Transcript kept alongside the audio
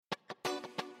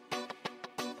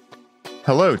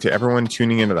Hello to everyone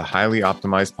tuning into the Highly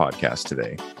Optimized podcast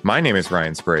today. My name is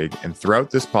Ryan Sprague, and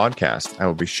throughout this podcast, I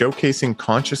will be showcasing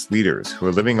conscious leaders who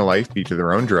are living a life beat to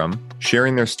their own drum,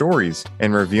 sharing their stories,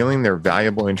 and revealing their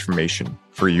valuable information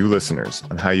for you listeners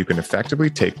on how you can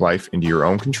effectively take life into your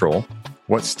own control,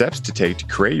 what steps to take to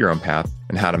create your own path,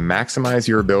 and how to maximize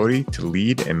your ability to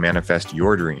lead and manifest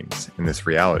your dreams in this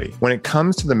reality. When it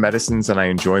comes to the medicines that I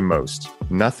enjoy most,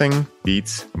 nothing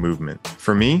beats movement.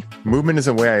 For me, movement is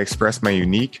a way I express my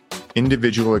unique,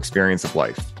 individual experience of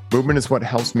life. Movement is what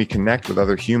helps me connect with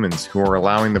other humans who are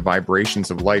allowing the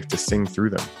vibrations of life to sing through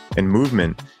them. And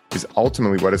movement is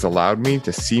ultimately what has allowed me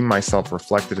to see myself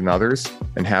reflected in others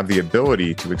and have the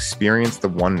ability to experience the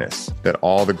oneness that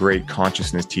all the great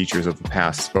consciousness teachers of the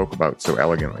past spoke about so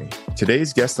elegantly.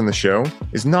 Today's guest on the show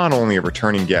is not only a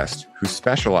returning guest who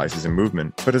specializes in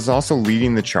movement, but is also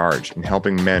leading the charge in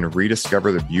helping men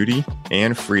rediscover the beauty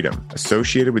and freedom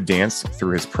associated with dance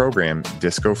through his program,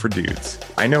 Disco for Dudes.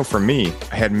 I know for me,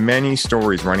 I had many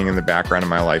stories running in the background of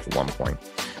my life at one point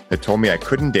that told me I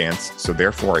couldn't dance, so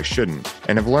therefore I shouldn't,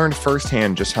 and have learned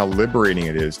firsthand just how liberating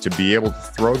it is to be able to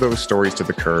throw those stories to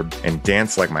the curb and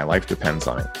dance like my life depends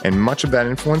on it. And much of that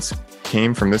influence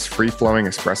came from this free-flowing,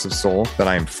 expressive soul that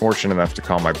I am fortunate enough to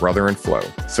call my brother in flow.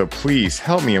 So please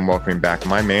help me in welcoming back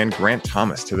my man, Grant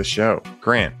Thomas, to the show.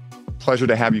 Grant, pleasure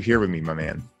to have you here with me, my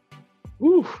man.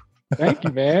 Ooh, thank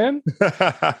you, man.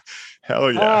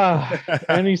 Hell yeah.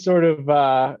 Any sort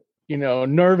of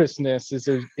nervousness is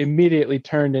immediately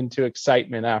turned into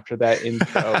excitement after that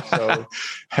intro. So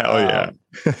hell yeah.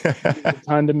 It's a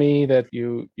ton to me that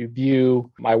you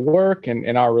view my work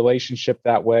and our relationship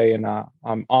that way. And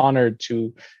I'm honored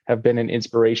to have been an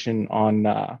inspiration on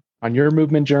your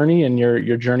movement journey and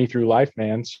your journey through life,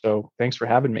 man. So thanks for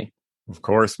having me. Of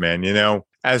course, man. You know,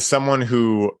 as someone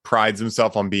who prides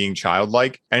himself on being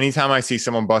childlike, anytime I see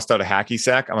someone bust out a hacky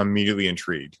sack, I'm immediately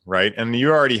intrigued, right? And you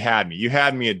already had me. You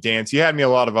had me at dance. You had me a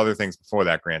lot of other things before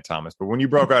that, Grant Thomas. But when you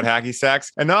broke out hacky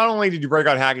sacks, and not only did you break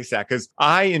out hacky sack, because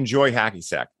I enjoy hacky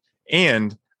sack,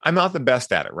 and I'm not the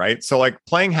best at it, right? So like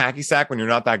playing hacky sack when you're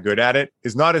not that good at it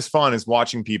is not as fun as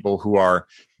watching people who are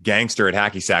gangster at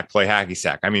hacky sack play hacky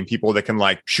sack. I mean, people that can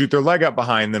like shoot their leg up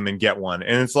behind them and get one.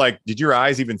 And it's like, did your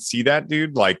eyes even see that,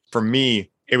 dude? Like for me,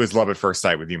 it was love at first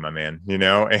sight with you, my man, you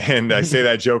know? And I say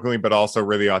that jokingly, but also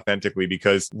really authentically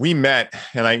because we met,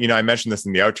 and I mentioned this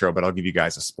in the outro, but I'll give you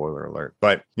guys a spoiler alert.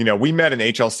 But, we met in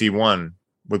HLC1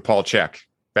 with Paul Chek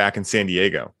back in San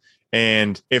Diego.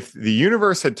 And if the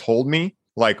universe had told me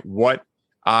like what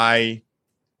the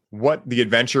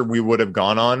adventure we would have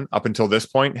gone on up until this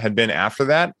point had been after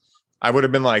that, I would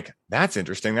have been like, that's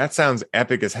interesting. That sounds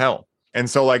epic as hell. And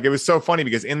so like, it was so funny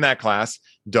because in that class,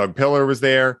 Doug Pillar was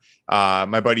there.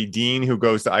 My buddy Dean, who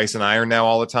goes to Ice and Iron now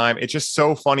all the time. It's just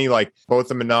so funny. Like both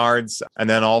the Menards and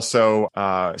then also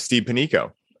Steve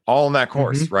Panico, all in that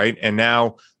course. Mm-hmm. Right. And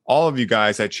now all of you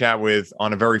guys I chat with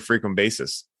on a very frequent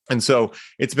basis. And so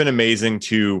it's been amazing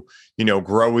to,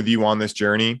 grow with you on this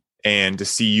journey and to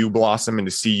see you blossom and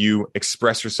to see you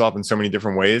express yourself in so many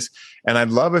different ways. And I'd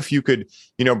love if you could,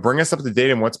 bring us up to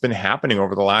date on what's been happening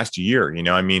over the last year.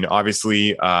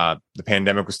 Obviously the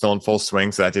pandemic was still in full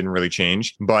swing, so that didn't really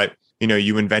change. But,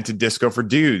 you invented Disco for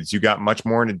Dudes. You got much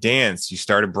more into dance. You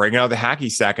started breaking out the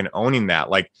hacky sack and owning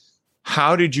that. Like,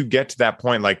 how did you get to that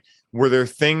point? Like, were there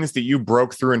things that you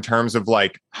broke through in terms of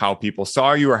like how people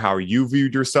saw you or how you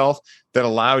viewed yourself that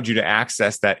allowed you to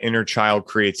access that inner child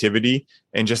creativity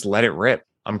and just let it rip?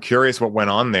 I'm curious what went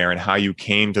on there and how you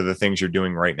came to the things you're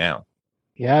doing right now.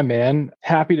 Yeah, man.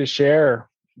 Happy to share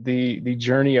the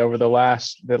journey over the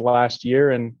last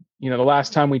year. And, the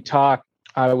last time we talked,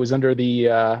 I was under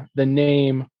the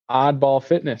name Oddball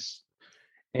Fitness,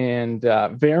 and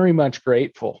very much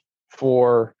grateful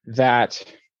for that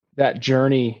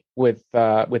journey with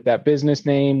that business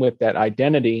name, with that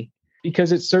identity,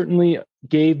 because it certainly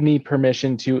gave me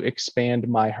permission to expand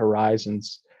my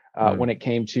horizons when it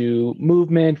came to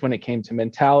movement, when it came to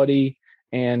mentality,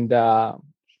 and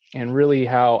really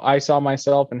how I saw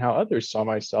myself and how others saw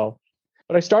myself.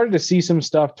 But I started to see some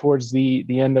stuff towards the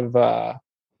end of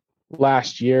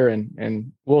last year,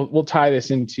 and we'll tie this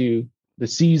into the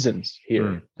seasons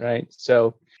here, right?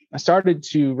 So I started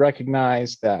to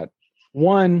recognize that,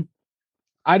 one,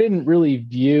 I didn't really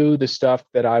view the stuff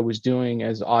that I was doing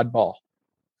as oddball.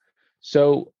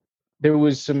 So there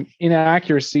was some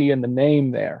inaccuracy in the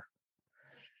name there.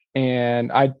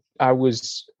 And I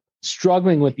was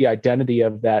struggling with the identity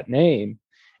of that name.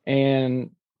 And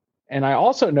I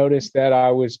also noticed that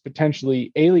I was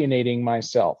potentially alienating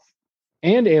myself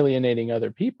and alienating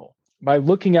other people by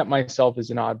looking at myself as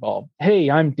an oddball.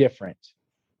 Hey, I'm different,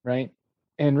 right?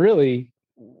 And really,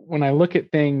 when I look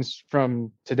at things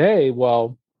from today,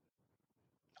 well,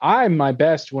 I'm my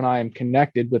best when I am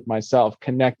connected with myself,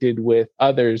 connected with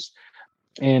others,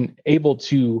 and able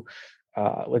to,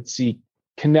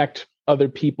 connect other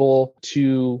people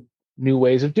to new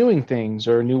ways of doing things,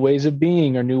 or new ways of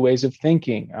being, or new ways of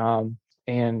thinking,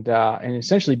 and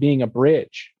essentially being a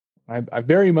bridge. I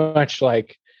very much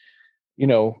look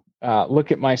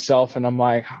at myself and I'm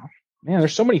like, oh, man,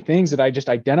 there's so many things that I just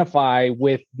identify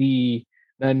with the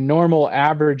normal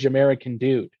average American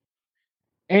dude.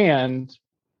 And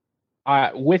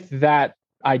with that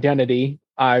identity,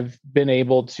 I've been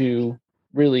able to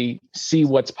really see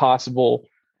what's possible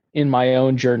in my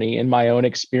own journey, in my own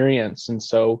experience. And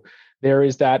so there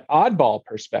is that oddball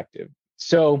perspective.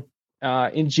 So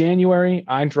in January,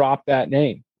 I dropped that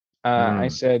name. I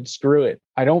said, screw it.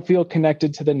 I don't feel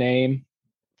connected to the name.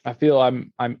 I feel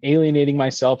I'm alienating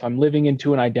myself. I'm living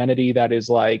into an identity that is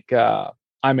like,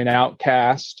 I'm an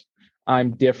outcast.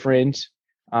 I'm different.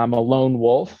 I'm a lone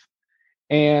wolf.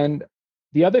 And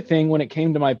the other thing when it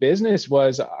came to my business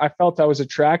was I felt I was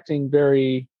attracting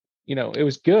it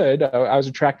was good. I was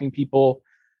attracting people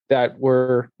that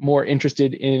were more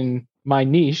interested in my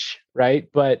niche, right?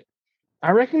 But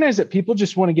I recognize that people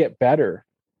just want to get better.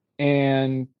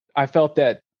 And I felt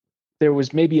that there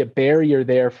was maybe a barrier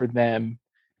there for them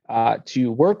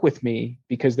to work with me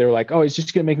because they're like, oh, he's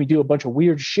just going to make me do a bunch of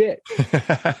weird shit.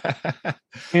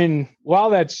 And while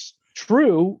that's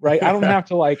true, right, I don't have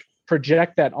to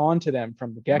project that onto them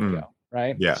from the get-go,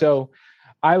 right? Yeah. So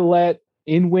I let,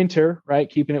 in winter, right,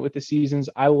 keeping it with the seasons,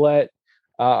 I let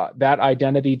that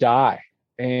identity die.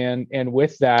 And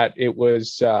with that, it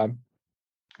was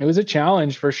a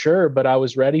challenge for sure, but I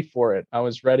was ready for it. I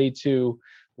was ready to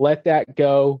let that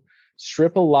go,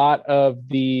 strip a lot of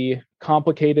the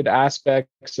complicated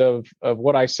aspects of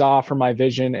what I saw from my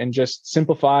vision, and just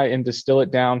simplify and distill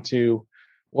it down to,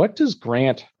 what does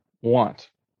Grant want?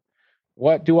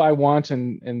 What do I want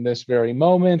in this very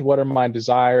moment? What are my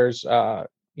desires,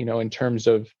 in terms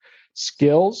of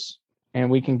skills? And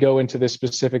we can go into this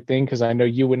specific thing because I know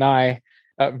you and I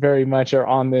very much are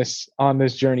on this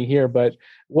journey here. But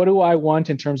what do I want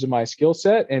in terms of my skill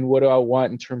set, and what do I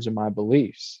want in terms of my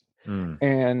beliefs?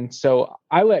 And so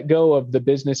I let go of the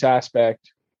business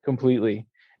aspect completely.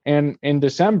 And in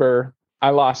December, I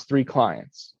lost 3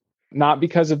 clients, not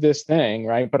because of this thing,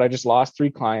 right? But I just lost 3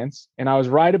 clients, and I was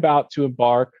right about to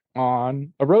embark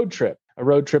on a road trip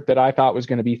that I thought was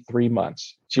going to be 3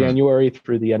 months, January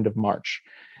through the end of March.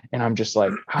 And I'm just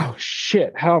like, oh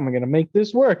shit, how am I going to make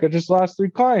this work? I just lost 3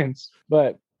 clients.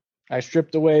 But I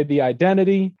stripped away the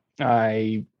identity.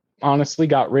 I honestly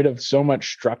got rid of so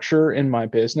much structure in my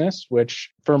business,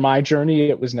 which for my journey,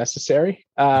 it was necessary.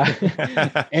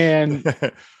 And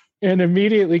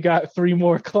immediately got 3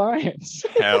 more clients.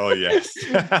 Hell yes.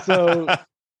 So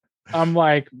I'm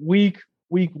like week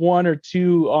 1 or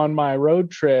 2 on my road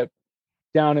trip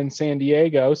down in San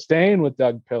Diego, staying with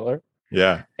Doug Pillar.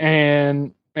 Yeah.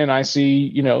 And I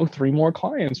see, 3 more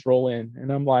clients roll in,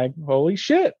 and I'm like, holy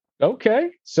shit.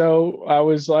 Okay. So I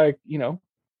was like,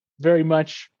 very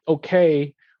much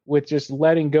okay with just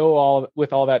letting go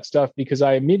all that stuff, because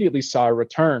I immediately saw a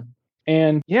return.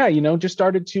 And yeah, just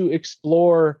started to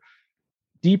explore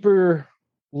deeper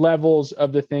levels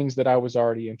of the things that I was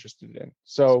already interested in.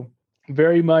 So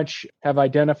very much have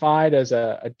identified as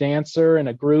a dancer and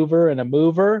a groover and a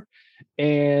mover,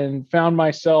 and found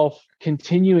myself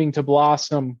continuing to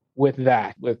blossom with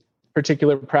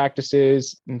particular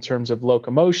practices in terms of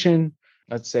locomotion,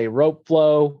 let's say rope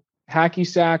flow. Hacky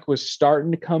sack was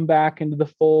starting to come back into the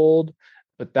fold,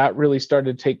 but that really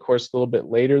started to take course a little bit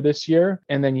later this year.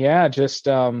 And then, just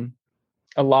a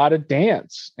lot of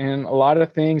dance and a lot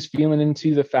of things, feeling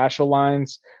into the fascial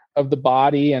lines of the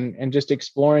body and just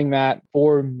exploring that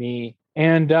for me.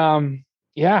 And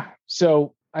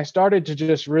so I started to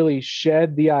just really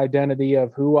shed the identity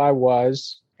of who I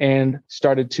was and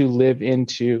started to live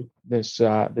into this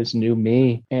new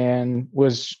me, and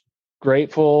was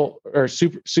grateful or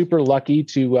super lucky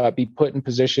to be put in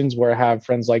positions where I have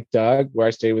friends like Doug, where I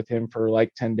stayed with him for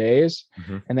like 10 days.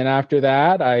 And then after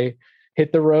that, I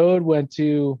hit the road, went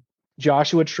to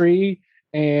Joshua Tree,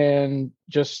 and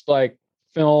just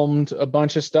filmed a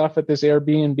bunch of stuff at this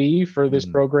Airbnb for this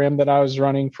program that I was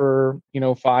running for,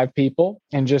 5 people,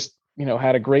 and just,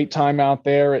 had a great time out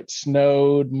there. It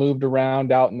snowed, moved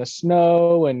around out in the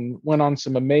snow, and went on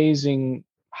some amazing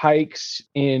hikes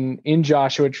in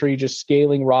Joshua Tree, just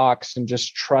scaling rocks and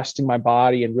just trusting my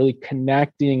body and really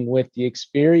connecting with the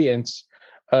experience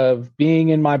of being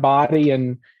in my body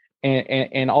and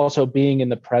also being in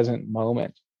the present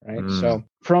moment. Right. So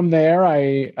from there,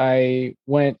 I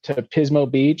went to Pismo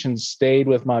Beach and stayed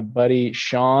with my buddy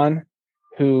Sean,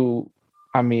 who,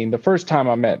 I mean, the first time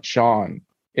I met Sean,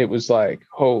 it was like,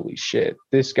 holy shit,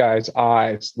 this guy's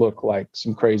eyes look like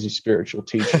some crazy spiritual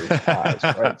teacher's eyes.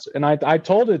 Right. And I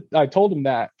told him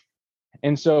that.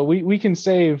 And so we can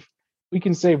save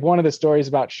one of the stories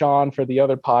about Sean for the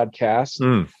other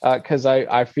podcast, because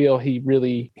I feel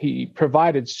he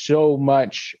provided so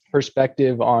much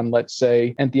perspective on, let's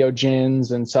say,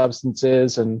 entheogens and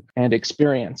substances and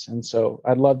experience. And so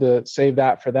I'd love to save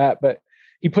that for that. But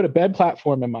he put a bed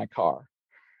platform in my car,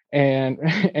 and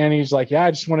he's like, yeah,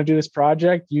 I just want to do this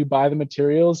project. You buy the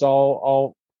materials.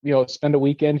 I'll spend a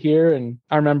weekend here. And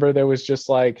I remember there was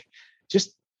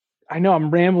I know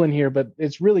I'm rambling here, but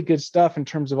it's really good stuff in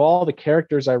terms of all the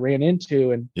characters I ran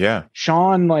into. And yeah,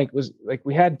 Sean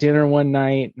we had dinner one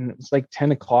night and it was like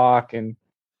 10 o'clock and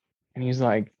he's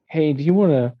like, hey, do you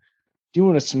want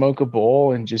to smoke a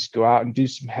bowl and just go out and do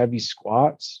some heavy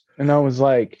squats? And I was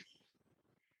like,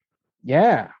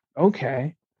 yeah,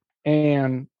 okay.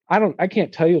 And I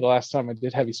can't tell you the last time I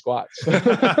did heavy squats.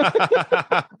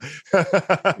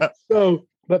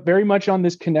 But very much on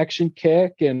this connection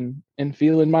kick and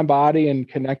feeling my body and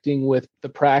connecting with the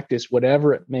practice,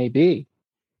 whatever it may be.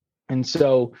 And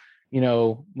so,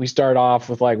 we start off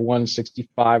with like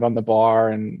 165 on the bar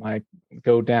and like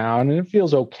go down and it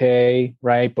feels okay.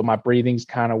 Right. But my breathing's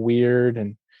kind of weird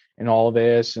and all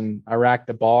this. And I rack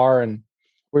the bar and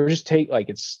we're just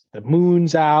it's the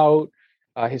moon's out.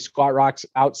 His squat rock's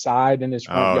outside in his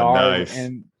front yard. Nice.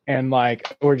 And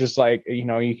like, we're just like,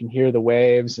 you can hear the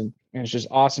waves and it's just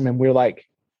awesome. And we're like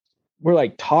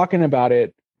talking about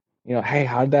it, hey,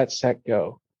 how'd that set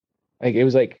go? Like, it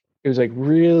was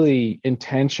really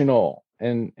intentional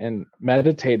and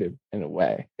meditative in a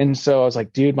way. And so I was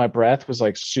like, dude, my breath was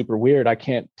like super weird. I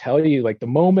can't tell you, like the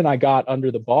moment I got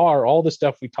under the bar, all the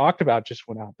stuff we talked about just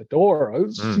went out the door. I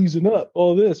was seizing up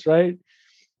all this, right?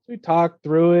 We talked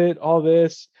through it, all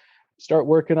this, start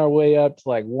working our way up to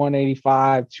like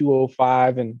 185,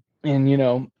 205. And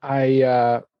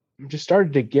I just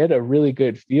started to get a really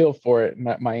good feel for it.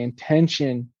 And my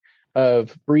intention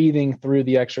of breathing through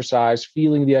the exercise,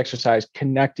 feeling the exercise,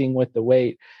 connecting with the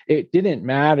weight. It didn't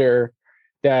matter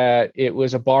that it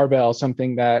was a barbell,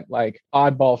 something that like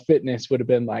Oddball Fitness would have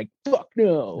been like, fuck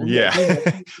no.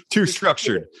 Yeah. Too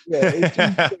structured. Yeah, too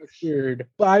structured.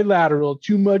 Bilateral,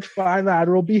 too much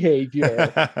bilateral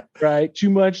behavior, right? Too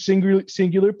much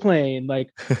singular plane, like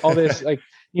all this, like,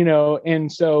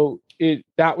 and so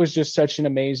that was just such an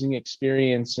amazing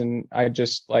experience. And I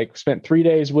just like spent 3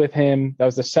 days with him. That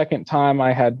was the second time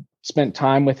I had spent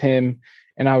time with him.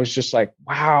 And I was just like,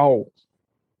 wow,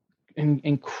 an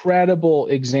incredible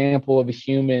example of a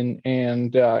human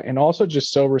and also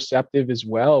just so receptive as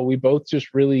well. We both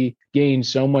just really gained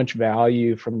so much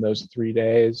value from those 3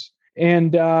 days.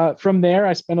 And from there,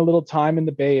 I spent a little time in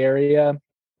the Bay Area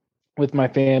with my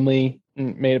family,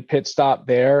 made a pit stop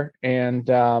there. And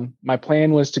my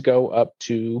plan was to go up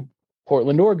to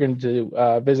Portland, Oregon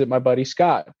to visit my buddy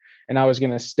Scott. And I was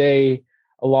going to stay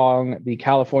along the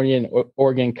California and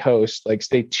Oregon coast, like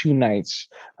stay 2 nights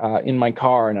in my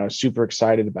car. And I was super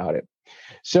excited about it.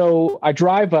 So I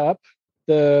drive up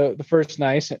the first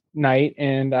night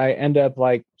and I end up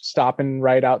like stopping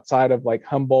right outside of like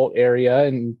Humboldt area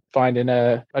and finding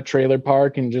a trailer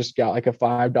park and just got like a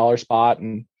 $5 spot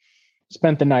and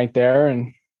spent the night there.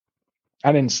 And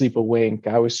I didn't sleep a wink.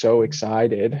 I was so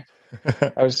excited.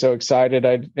 I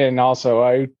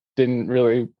didn't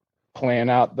really plan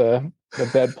out the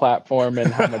bed platform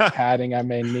and how much padding I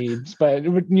may need. But,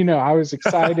 I was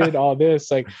excited, all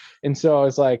this, like, and so I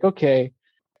was like, okay,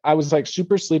 I was like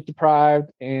super sleep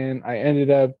deprived. And I ended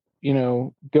up,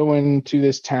 going to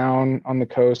this town on the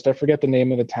coast. I forget the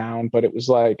name of the town, but it was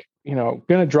like, going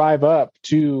to drive up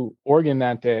to Oregon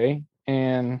that day.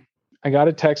 And I got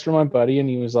a text from my buddy and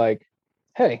he was like,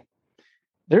 hey,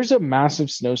 there's a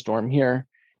massive snowstorm here.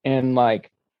 And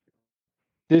like,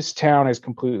 this town is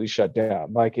completely shut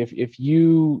down. Like if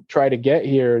you try to get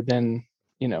here, then,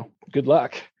 good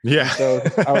luck. Yeah. So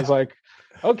I was like,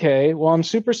 okay, well, I'm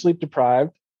super sleep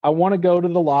deprived. I want to go to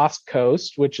the Lost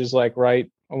Coast, which is like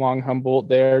right along Humboldt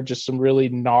there, just some really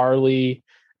gnarly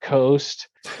coast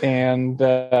and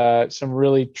some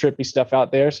really trippy stuff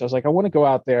out there. So I was like, I want to go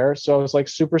out there. So I was like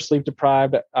super sleep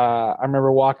deprived. I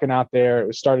remember walking out there, it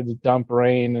was started to dump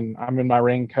rain and I'm in my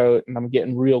raincoat and I'm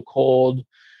getting real cold.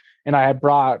 And I had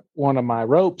brought one of my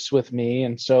ropes with me.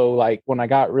 And so like when I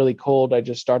got really cold, I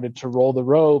just started to roll the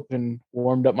rope and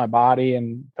warmed up my body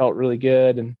and felt really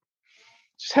good. And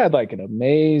just had like an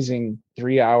amazing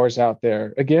 3 hours out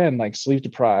there. Again, like sleep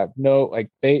deprived. No, like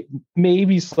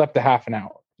maybe slept a half an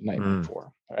hour, the night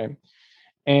before. Right.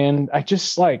 And I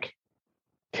just like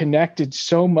connected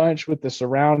so much with the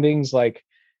surroundings. Like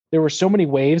there were so many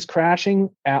waves crashing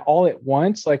all at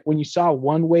once. Like when you saw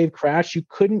one wave crash, you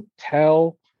couldn't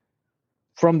tell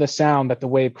from the sound that the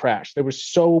wave crashed. There was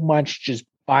so much just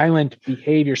violent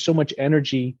behavior, so much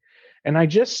energy. And I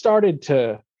just started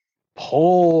to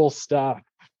pull stuff,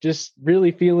 just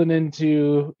really feeling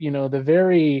into, the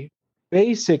very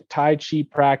basic Tai Chi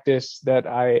practice that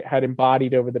I had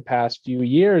embodied over the past few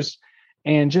years,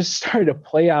 and just started to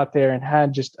play out there and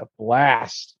had just a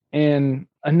blast. And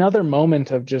another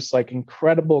moment of just like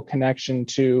incredible connection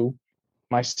to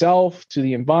myself, to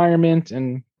the environment.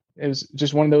 And it was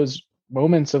just one of those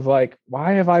moments of like,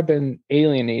 why have I been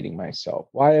alienating myself?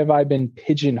 Why have I been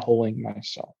pigeonholing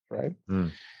myself? Right.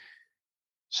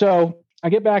 So I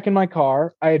get back in my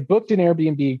car. I had booked an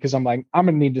Airbnb because I'm like, I'm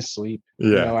going to need to sleep,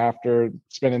 after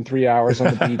spending 3 hours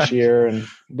on the beach here, and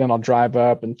then I'll drive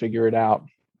up and figure it out.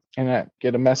 And I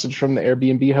get a message from the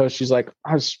Airbnb host. She's like,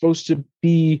 I was supposed to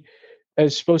be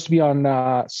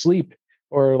on sleep,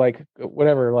 or like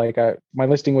whatever. Like my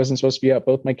listing wasn't supposed to be up.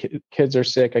 Both my kids are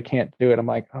sick. I can't do it. I'm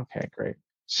like, okay, great.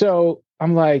 So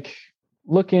I'm like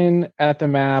looking at the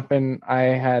map, and I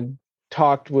had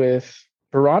talked with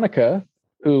Veronica,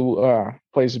 who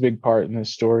plays a big part in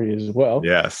this story as well.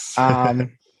 Yes.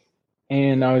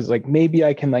 And I was like, maybe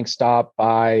I can like stop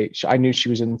by. I knew she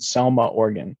was in Selma,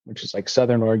 Oregon, which is like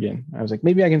Southern Oregon. I was like,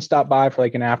 maybe I can stop by for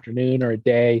like an afternoon or a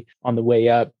day on the way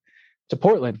up to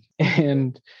Portland.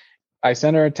 And I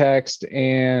sent her a text,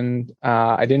 and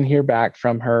I didn't hear back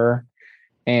from her.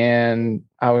 And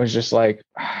I was just like,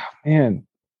 man,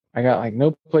 I got like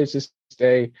no place to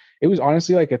stay. It was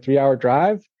honestly like a 3-hour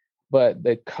drive, but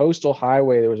the coastal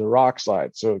highway, there was a rock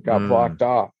slide, so it got blocked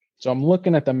off. So I'm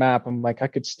looking at the map. I'm like, I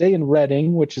could stay in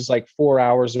Redding, which is like 4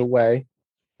 hours away,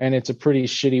 and it's a pretty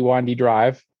shitty, windy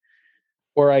drive.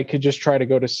 Or I could just try to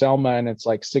go to Selma, and it's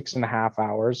like 6.5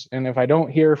 hours. And if I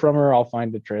don't hear from her, I'll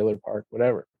find a trailer park,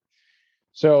 whatever.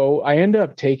 So I end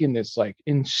up taking this like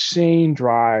insane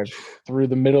drive through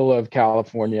the middle of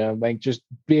California, like just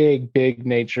big, big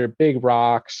nature, big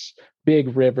rocks,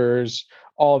 big rivers,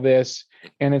 all this.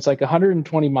 And it's like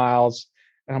 120 miles.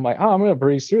 And I'm like, oh, I'm going to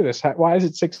breeze through this. Why is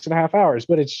it 6.5 hours?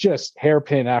 But it's just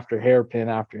hairpin after hairpin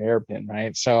after hairpin,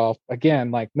 right? So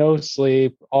again, like no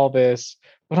sleep, all this,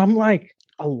 but I'm like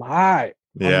alive.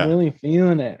 Yeah. I'm really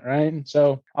feeling it, right? And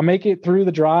so I make it through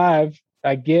the drive.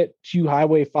 I get to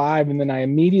Highway 5, and then I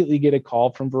immediately get a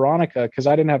call from Veronica because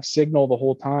I didn't have signal the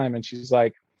whole time. And she's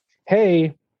like,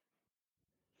 hey,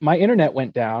 my internet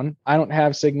went down. I don't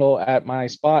have signal at my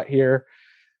spot here.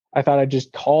 I thought I'd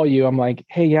just call you. I'm like,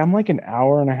 hey, yeah, I'm like an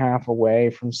hour and a half away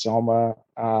from Selma.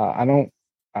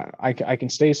 I can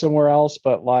stay somewhere else,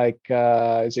 but like,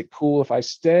 is it cool if I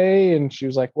stay? And she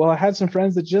was like, well, I had some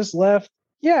friends that just left.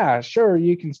 Yeah, sure,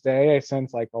 you can stay. I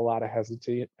sense like a lot of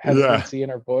hesitancy in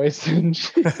her voice. And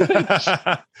so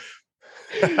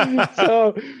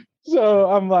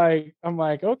I'm like,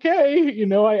 okay,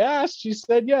 I asked, she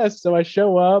said yes. So I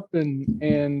show up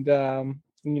and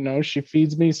she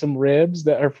feeds me some ribs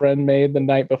that her friend made the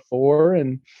night before,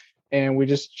 and we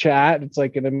just chat. It's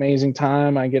like an amazing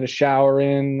time. I get a shower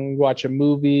in, we watch a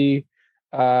movie.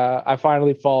 I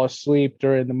finally fall asleep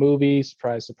during the movie,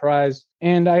 surprise, surprise.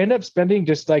 And I end up spending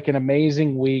just like an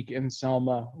amazing week in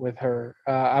Selma with her.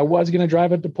 I was going to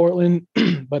drive up to Portland,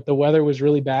 but the weather was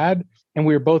really bad, and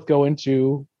we were both going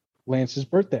to Lance's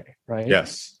birthday, right?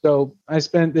 Yes. So I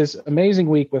spent this amazing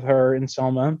week with her in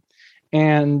Selma,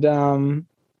 and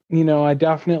I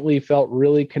definitely felt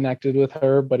really connected with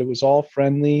her, but it was all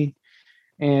friendly,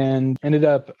 and ended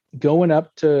up going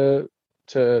up to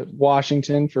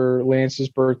Washington for Lance's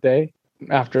birthday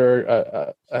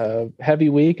after a heavy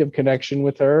week of connection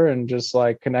with her, and just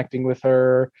like connecting with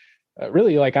her.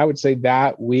 Really, like I would say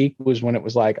that week was when it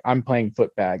was like, I'm playing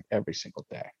footbag every single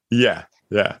day. Yeah.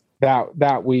 Yeah.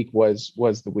 That week was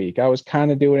the week. I was kind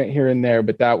of doing it here and there,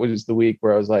 but that was the week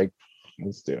where I was like,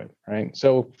 let's do it. Right.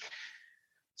 So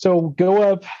go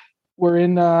up. We're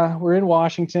in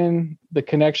Washington. The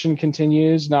connection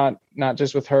continues, not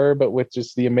just with her, but with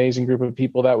just the amazing group of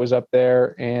people that was up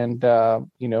there. And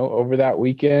over that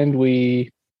weekend,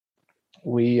 we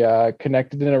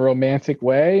connected in a romantic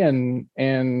way,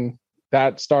 and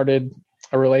that started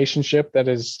a relationship that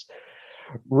is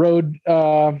rode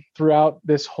throughout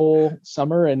this whole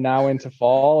summer and now into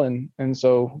fall. And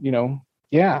so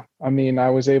yeah, I mean, I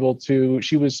was able to.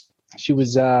 She was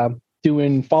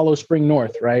doing Follow Spring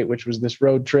North, right, which was this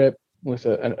road trip with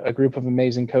a group of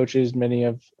amazing coaches, many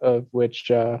of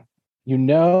which and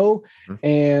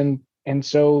And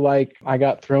so like I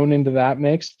got thrown into that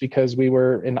mix because we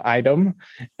were an item,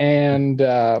 and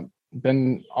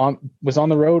was on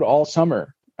the road all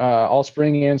summer, all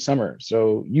spring and summer.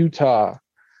 So Utah,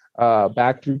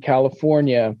 back through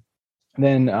California,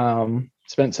 then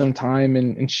spent some time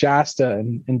in Shasta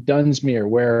and Dunsmuir,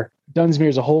 where Dunsmuir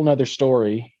is a whole nother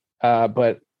story.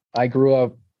 But I grew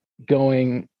up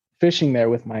going fishing there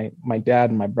with my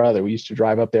dad and my brother. We used to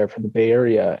drive up there from the Bay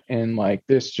Area, and like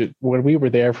this, just when we were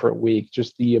there for a week,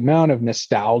 just the amount of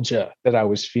nostalgia that I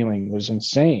was feeling was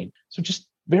insane. So just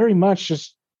very much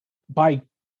just by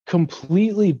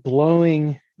completely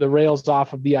blowing the rails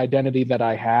off of the identity that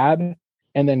I had,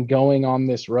 and then going on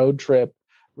this road trip,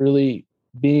 really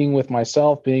being with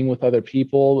myself, being with other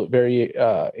people, very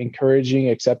encouraging,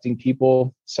 accepting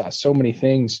people, saw so many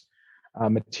things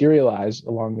materialize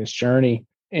along this journey.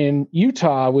 And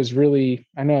Utah was really,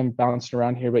 I know I'm bouncing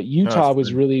around here, but Utah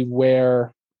was really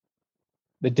where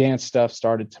the dance stuff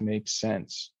started to make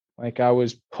sense. Like I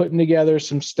was putting together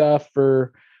some stuff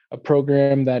for a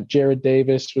program that Jared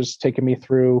Davis was taking me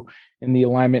through in the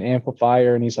Alignment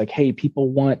Amplifier. And he's like, hey, people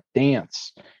want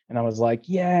dance. And I was like,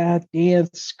 yeah,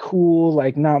 dance, cool.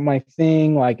 Like not my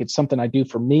thing. Like it's something I do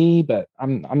for me, but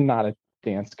I'm not a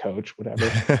dance coach, whatever.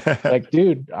 Like,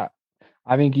 dude,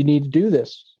 I think you need to do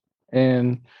this.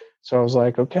 And so I was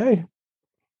like, okay.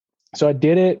 So I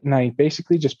did it, and I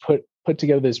basically just put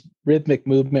together this rhythmic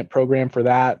movement program for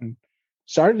that, and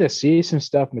started to see some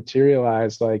stuff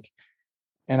materialize. Like,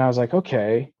 and I was like,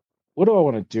 okay, what do I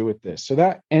want to do with this? So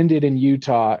that ended in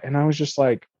Utah, and I was just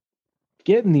like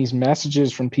getting these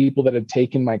messages from people that had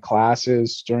taken my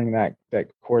classes during that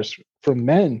course from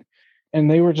men, and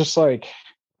they were just like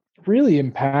really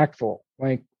impactful.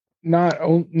 Like not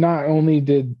only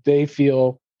did they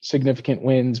feel significant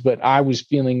wins, but I was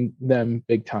feeling them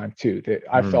big time too.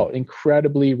 I felt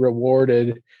incredibly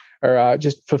rewarded, or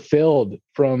just fulfilled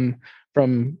from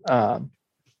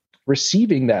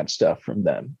receiving that stuff from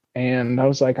them. And I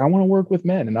was like, I want to work with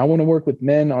men, and I want to work with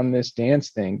men on this dance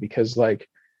thing, because like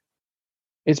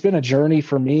it's been a journey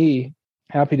for me.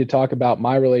 Happy to talk about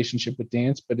my relationship with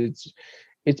dance, but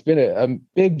it's been a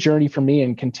big journey for me,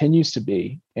 and continues to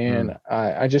be. And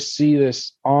I just see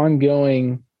this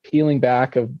ongoing peeling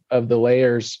back of the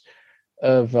layers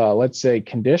of, let's say,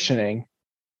 conditioning,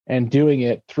 and doing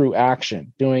it through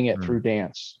action, doing it through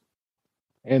dance.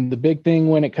 And the big thing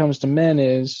when it comes to men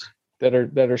is that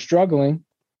are struggling,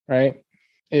 right,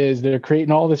 is they're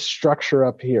creating all this structure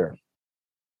up here,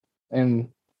 and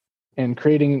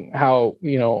creating how,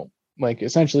 like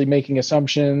essentially making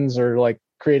assumptions, or like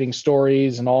creating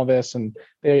stories and all this. And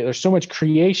there's so much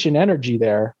creation energy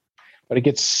there, but it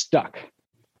gets stuck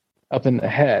up in the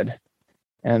head,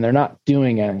 and they're not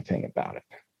doing anything about it.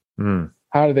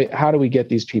 How do we get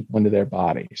these people into their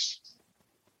bodies?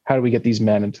 How do we get these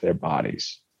men into their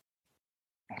bodies?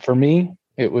 For me,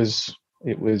 it was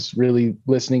really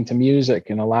listening to music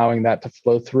and allowing that to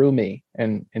flow through me,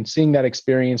 and seeing that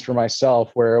experience for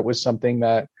myself, where it was something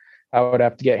that I would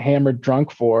have to get hammered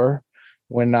drunk for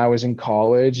when I was in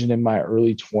college and in my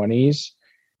early 20s.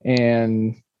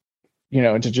 And,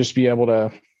 to just be able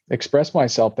to express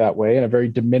myself that way in a very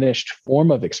diminished form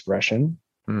of expression,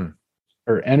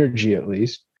 or energy, at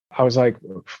least. I was like,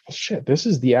 well, shit, this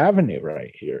is the avenue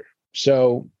right here.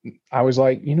 So I was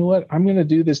like, you know what? I'm going to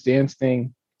do this dance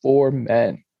thing for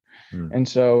men. And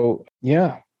so,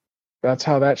 yeah, that's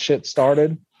how that shit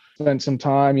started. Spent some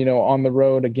time, on the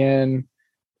road again,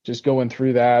 just going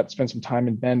through that. Spent some time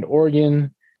in Bend,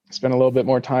 Oregon, spent a little bit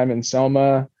more time in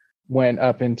Selma, went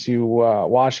up into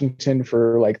Washington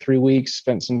for like 3 weeks,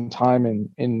 spent some time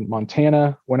in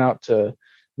Montana, went out to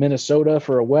Minnesota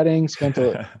for a wedding, spent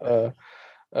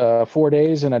 4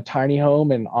 days in a tiny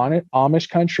home in Amish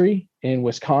country in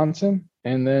Wisconsin,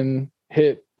 and then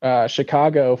hit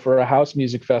Chicago for a house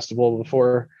music festival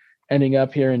before ending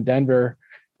up here in Denver,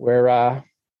 where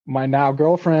my now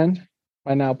girlfriend,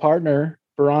 my now partner,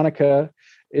 Veronica,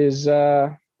 is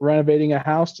renovating a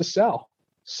house to sell.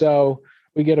 So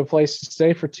we get a place to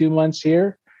stay for 2 months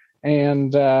here.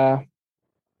 And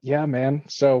yeah, man.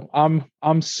 So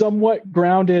I'm somewhat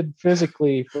grounded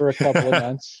physically for a couple of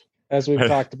months, as we've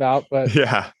talked about, but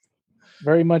yeah,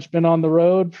 very much been on the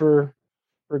road for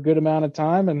a good amount of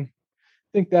time. And I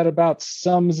think that about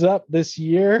sums up this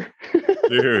year.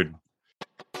 Dude.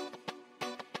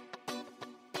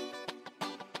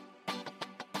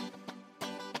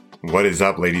 What is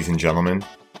up, ladies and gentlemen?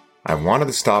 I wanted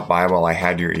to stop by while I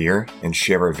had your ear and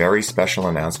share a very special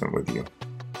announcement with you.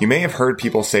 You may have heard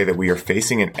people say that we are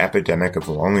facing an epidemic of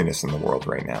loneliness in the world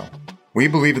right now. We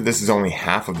believe that this is only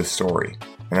half of the story,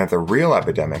 and that the real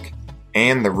epidemic,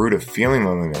 and the root of feeling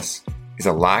loneliness, is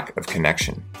a lack of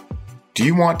connection. Do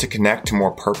you want to connect to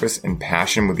more purpose and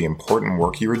passion with the important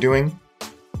work you are doing?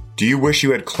 Do you wish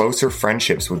you had closer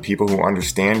friendships with people who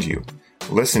understand you,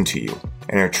 listen to you,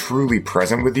 and are truly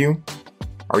present with you?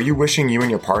 Are you wishing you and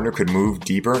your partner could move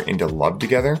deeper into love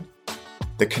together?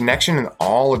 The connection in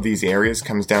all of these areas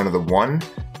comes down to the one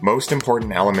most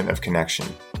important element of connection,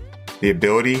 the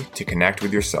ability to connect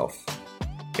with yourself.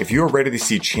 If you are ready to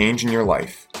see change in your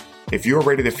life, if you are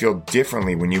ready to feel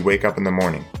differently when you wake up in the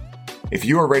morning, if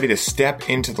you are ready to step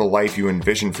into the life you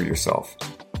envision for yourself,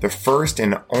 the first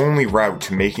and only route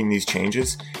to making these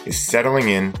changes is settling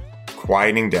in,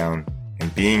 quieting down,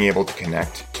 and being able to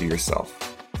connect to yourself.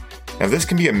 Now, this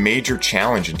can be a major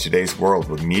challenge in today's world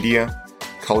with media,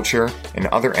 culture, and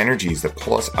other energies that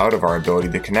pull us out of our ability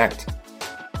to connect.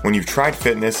 When you've tried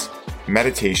fitness,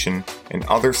 meditation, and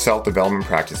other self-development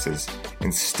practices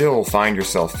and still find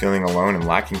yourself feeling alone and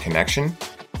lacking connection,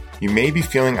 you may be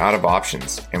feeling out of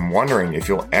options and wondering if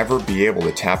you'll ever be able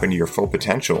to tap into your full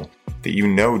potential that you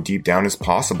know deep down is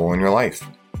possible in your life.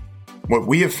 What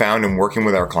we have found in working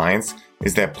with our clients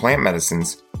is that plant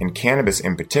medicines, and cannabis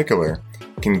in particular,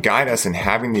 can guide us in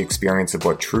having the experience of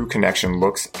what true connection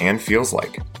looks and feels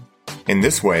like. In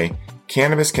this way,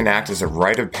 cannabis can act as a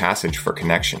rite of passage for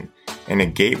connection and a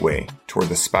gateway toward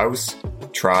the spouse,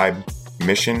 tribe,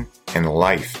 mission, and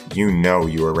life you know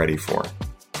you are ready for.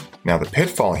 Now, the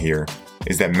pitfall here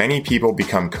is that many people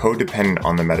become codependent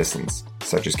on the medicines,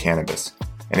 such as cannabis,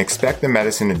 and expect the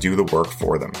medicine to do the work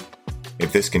for them.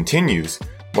 If this continues,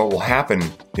 what will happen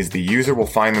is the user will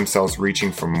find themselves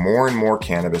reaching for more and more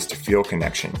cannabis to feel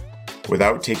connection,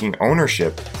 without taking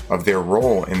ownership of their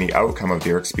role in the outcome of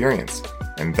their experience,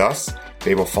 and thus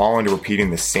they will fall into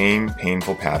repeating the same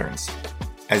painful patterns.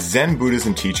 As Zen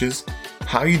Buddhism teaches,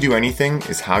 how you do anything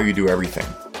is how you do everything.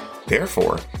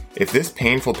 Therefore, if this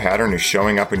painful pattern is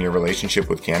showing up in your relationship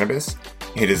with cannabis,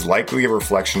 it is likely a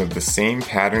reflection of the same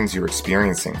patterns you're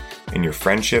experiencing in your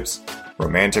friendships,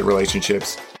 romantic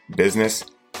relationships, business,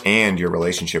 and your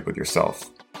relationship with yourself.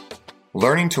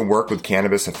 Learning to work with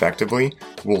cannabis effectively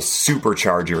will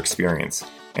supercharge your experience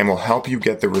and will help you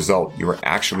get the result you are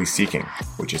actually seeking,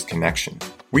 which is connection.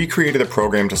 We created a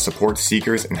program to support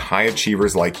seekers and high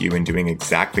achievers like you in doing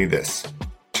exactly this.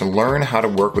 To learn how to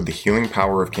work with the healing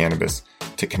power of cannabis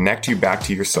to connect you back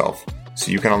to yourself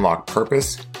so you can unlock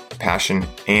purpose, passion,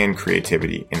 and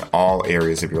creativity in all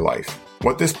areas of your life.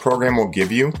 What this program will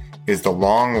give you is the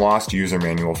long-lost user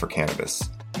manual for cannabis.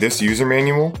 This user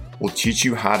manual will teach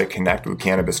you how to connect with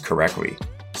cannabis correctly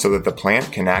so that the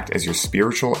plant can act as your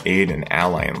spiritual aid and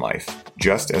ally in life,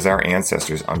 just as our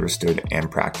ancestors understood and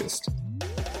practiced.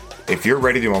 If you're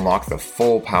ready to unlock the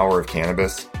full power of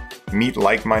cannabis, meet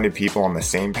like-minded people on the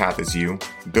same path as you,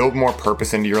 build more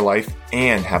purpose into your life,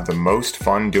 and have the most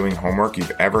fun doing homework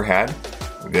you've ever had,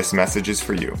 this message is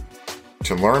for you.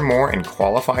 To learn more and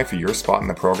qualify for your spot in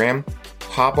the program,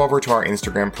 hop over to our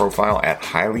Instagram profile at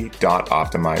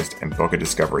highly.optimized and book a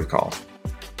discovery call.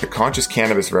 The conscious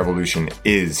cannabis revolution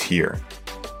is here.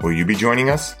 Will you be joining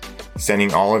us?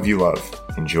 Sending all of you love.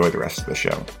 Enjoy the rest of the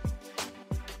show.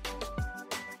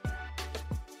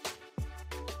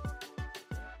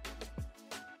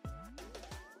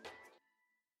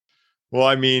 Well,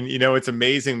 I mean, it's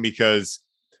amazing because,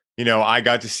 I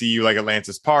got to see you like at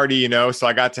Lance's party, so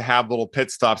I got to have little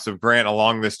pit stops of Grant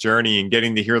along this journey, and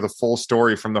getting to hear the full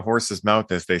story from the horse's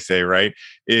mouth, as they say, right,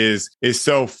 is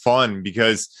so fun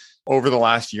because over the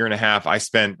last year and a half, I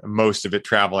spent most of it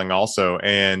traveling also.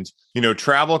 And,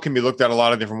 travel can be looked at a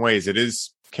lot of different ways. It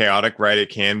is chaotic, right? It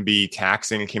can be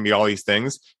taxing. It can be all these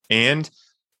things. And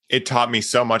it taught me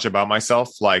so much about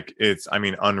myself. Like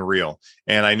unreal.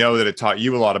 And I know that it taught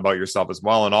you a lot about yourself as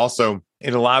well. And also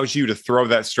it allows you to throw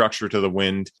that structure to the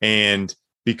wind and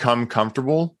become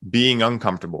comfortable being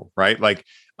uncomfortable, right? Like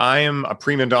I am a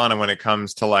prima donna when it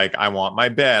comes to I want my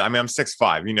bed. I'm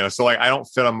 6'5", so I don't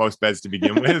fit on most beds to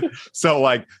begin with. So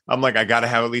I'm I got to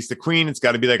have at least a queen. It's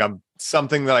got to be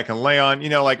something that I can lay on,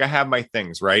 I have my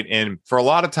things, right? And for a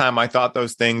lot of time, I thought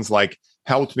those things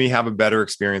helped me have a better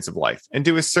experience of life. And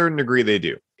to a certain degree, they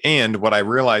do. And what I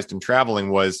realized in traveling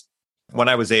was when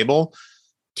I was able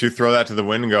to throw that to the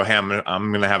wind and go, hey, I'm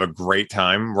going to have a great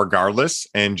time regardless,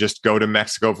 and just go to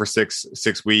Mexico for six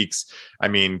weeks.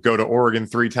 Go to Oregon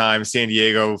 3 times, San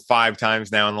Diego 5 times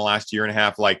now in the last year and a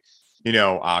half,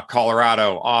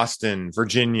 Colorado, Austin,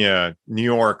 Virginia, New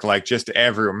York, just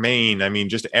everywhere, Maine,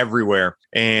 just everywhere.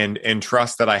 And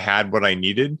trust that I had what I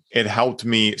needed. It helped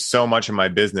me so much in my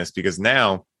business because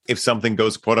now if something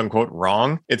goes quote unquote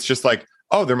wrong, it's just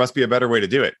oh, there must be a better way to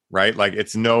do it, right?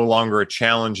 It's no longer a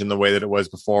challenge in the way that it was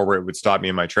before where it would stop me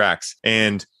in my tracks.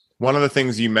 And one of the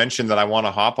things you mentioned that I want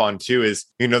to hop on too is,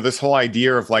 this whole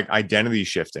idea of like identity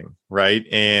shifting, right?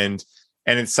 And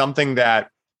it's something that,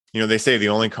 they say the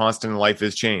only constant in life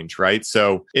is change, right?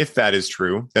 So if that is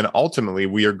true, then ultimately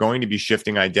we are going to be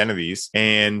shifting identities,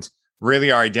 and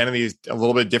really our identity is a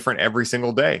little bit different every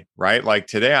single day, right? Like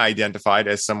today I identified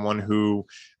as someone who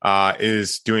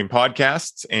is doing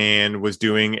podcasts and was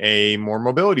doing a more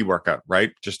mobility workout,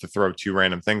 right? Just to throw two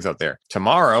random things out there.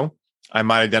 Tomorrow, I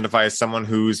might identify as someone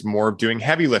who's more of doing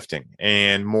heavy lifting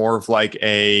and more of like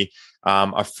a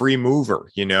free mover,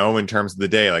 in terms of the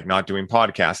day, like not doing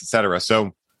podcasts, et cetera.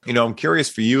 So, I'm curious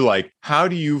for you, like, how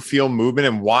do you feel movement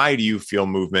and why do you feel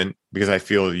movement? Because I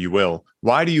feel you will.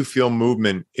 Why do you feel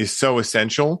movement is so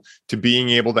essential to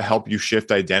being able to help you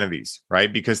shift identities,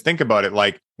 right? Because think about it,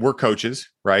 like we're coaches,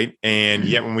 right? And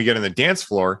yet when we get on the dance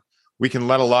floor, we can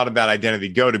let a lot of that identity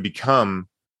go to become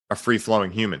a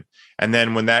free-flowing human. And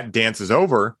then when that dance is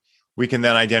over, we can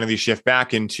then identity shift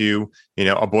back into,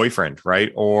 a boyfriend,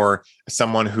 right? Or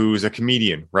someone who's a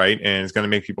comedian, right? And is going to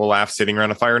make people laugh sitting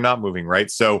around a fire, not moving,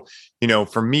 right? So,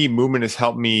 for me, movement has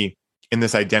helped me in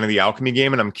this identity alchemy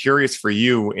game. And I'm curious for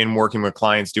you in working with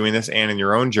clients doing this and in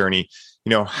your own journey,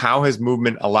 how has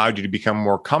movement allowed you to become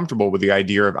more comfortable with the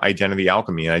idea of identity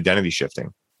alchemy and identity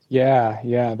shifting? Yeah.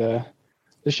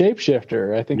 The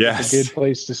shapeshifter, I think that's a good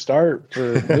place to start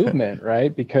for movement,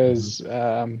 right? Because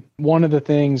one of the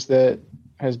things that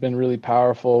has been really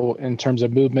powerful in terms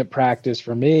of movement practice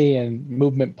for me and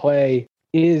movement play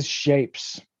is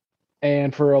shapes.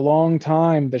 And for a long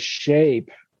time, the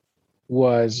shape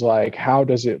was like, how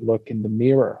does it look in the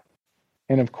mirror?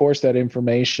 And of course, that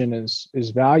information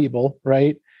is valuable,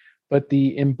 right? But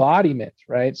the embodiment,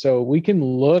 right? So we can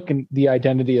look in the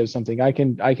identity of something. I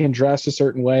can dress a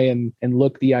certain way and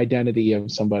look the identity of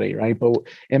somebody, right? But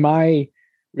am I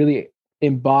really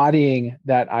embodying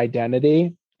that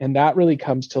identity? And that really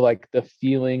comes to like the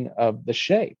feeling of the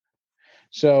shape.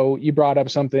 So you brought up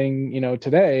something,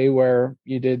 today where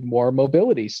you did more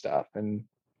mobility stuff, and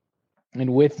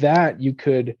with that, you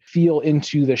could feel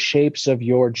into the shapes of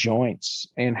your joints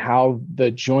and how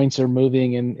the joints are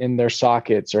moving in their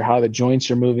sockets, or how the joints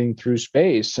are moving through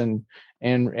space, and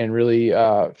really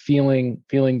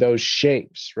feeling those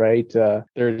shapes, right?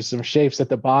 There's some shapes that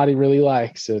the body really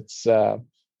likes. It's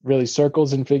really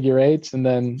circles and figure eights. And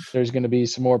then there's going to be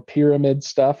some more pyramid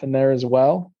stuff in there as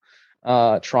well.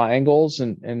 Triangles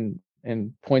and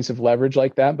points of leverage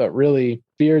like that. But really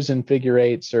spheres and figure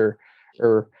eights are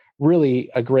really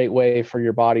a great way for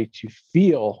your body to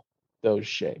feel those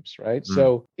shapes, right?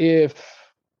 So if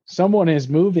someone is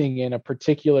moving in a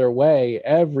particular way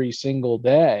every single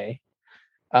day,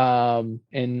 and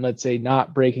let's say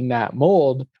not breaking that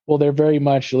mold, well, they're very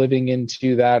much living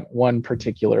into that one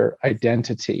particular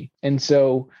identity. And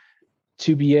so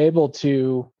to be able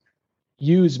to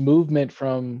use movement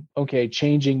from,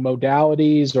 changing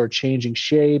modalities or changing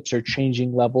shapes or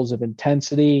changing levels of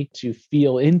intensity to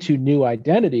feel into new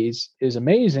identities is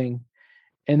amazing.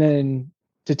 And then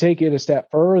to take it a step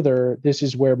further, this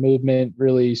is where movement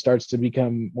really starts to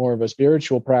become more of a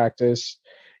spiritual practice,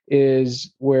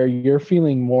 is where you're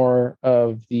feeling more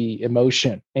of the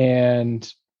emotion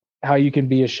and how you can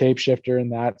be a shapeshifter in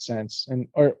that sense, and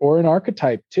or an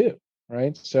archetype too.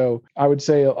 Right. So I would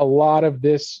say a lot of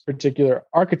this particular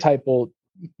archetypal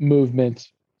movement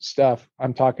stuff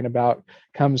I'm talking about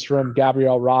comes from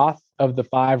Gabrielle Roth of the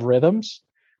 5 Rhythms,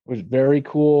 which is a very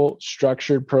cool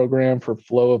structured program for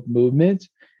flow of movement.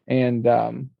 And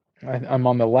I'm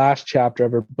on the last chapter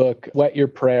of her book, Wet Your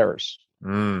Prayers.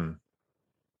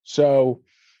 So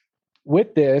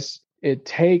with this, it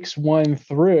takes one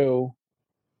through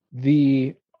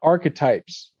the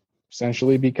archetypes,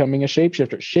 essentially becoming a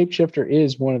shapeshifter. Shapeshifter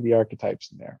is one of the archetypes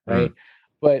in there, right?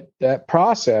 But that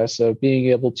process of being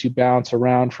able to bounce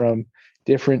around from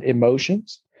different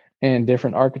emotions and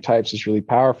different archetypes is really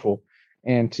powerful.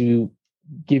 And to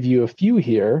give you a few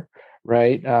here,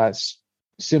 right?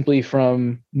 Simply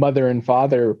from mother and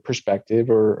father perspective,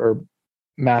 or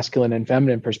masculine and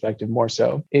feminine perspective more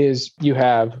so, is you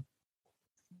have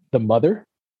the mother,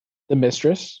 the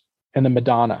mistress, and the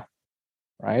Madonna.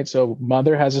 Right. So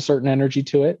mother has a certain energy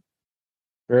to it,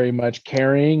 very much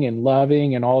caring and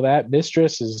loving and all that.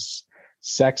 Mistress is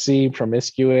sexy,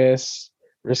 promiscuous,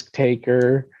 risk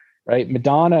taker, right?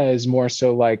 Madonna is more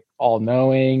so like all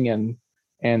knowing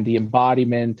and the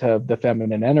embodiment of the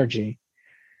feminine energy.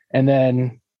 And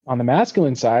then on the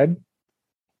masculine side,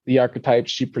 the archetypes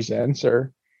she presents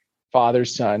are Father,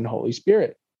 Son, Holy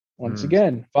Spirit. Once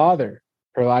again, Father,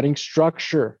 providing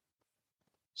structure,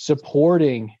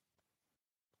 supporting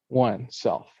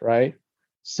oneself, right?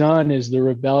 Son is the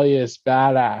rebellious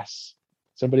badass,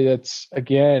 somebody that's,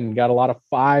 again, got a lot of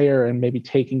fire and maybe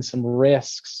taking some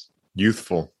risks.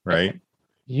 Youthful, right?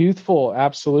 Youthful,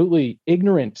 absolutely.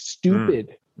 Ignorant,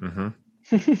 stupid.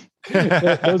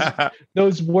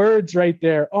 those words right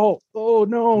there. Oh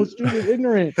no, stupid,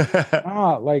 ignorant.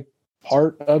 Like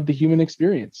part of the human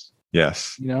experience.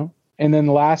 Yes. And then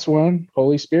the last one,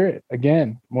 Holy Spirit.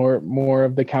 Again, more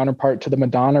of the counterpart to the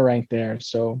Madonna right there.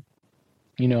 So,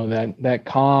 that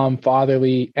calm,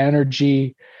 fatherly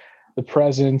energy, the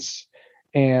presence,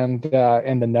 and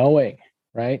the knowing,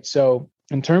 right? So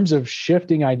in terms of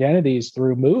shifting identities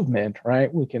through movement,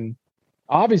 right, we can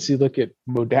obviously look at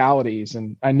modalities.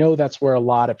 And I know that's where a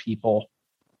lot of people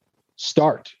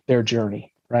start their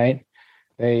journey, right?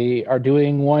 They are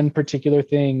doing one particular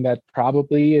thing that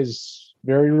probably is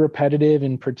very repetitive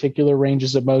in particular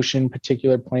ranges of motion,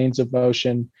 particular planes of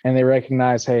motion. And they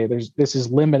recognize, hey, this is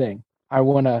limiting. I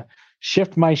want to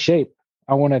shift my shape.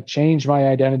 I want to change my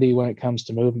identity when it comes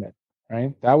to movement,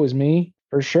 right? That was me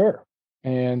for sure.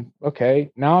 And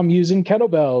okay, now I'm using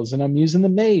kettlebells and I'm using the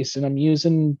mace and I'm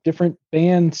using different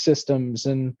band systems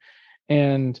and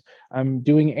I'm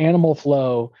doing animal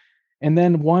flow. And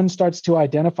then one starts to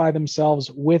identify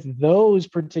themselves with those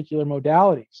particular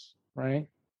modalities, right?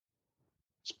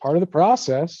 It's part of the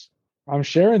process. I'm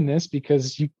sharing this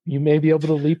because you may be able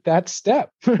to leap that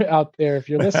step out there if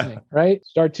you're listening, right?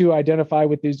 Start to identify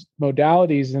with these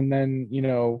modalities. And then,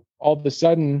 all of a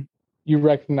sudden you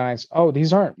recognize, oh,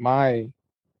 this isn't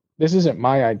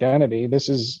my identity.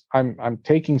 I'm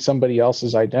taking somebody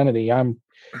else's identity. I'm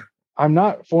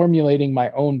not formulating my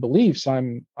own beliefs.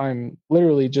 I'm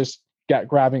literally just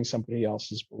grabbing somebody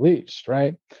else's beliefs,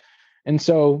 right? And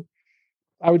so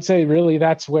I would say really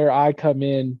that's where I come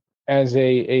in as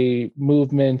a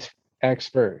movement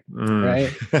expert,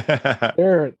 right?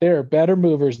 There are better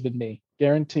movers than me,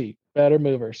 guaranteed, better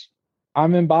movers.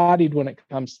 I'm embodied when it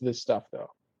comes to this stuff, though.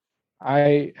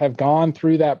 I have gone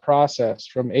through that process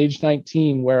from age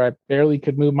 19 where I barely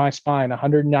could move my spine,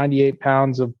 198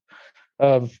 pounds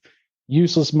of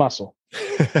useless muscle.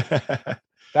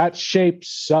 That shape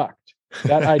sucked.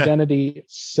 That identity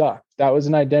sucked. That was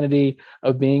an identity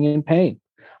of being in pain.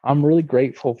 I'm really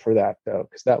grateful for that, though,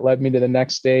 because that led me to the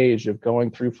next stage of going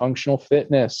through functional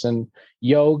fitness and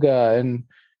yoga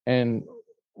and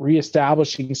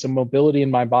reestablishing some mobility in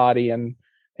my body. And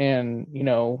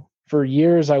for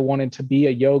years I wanted to be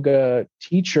a yoga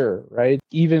teacher, right?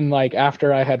 Even like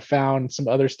after I had found some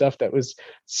other stuff that was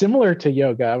similar to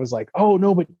yoga, I was like, oh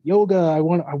no, but yoga, I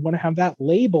want to have that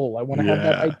label. I want to have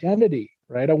that identity,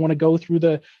 right? I want to go through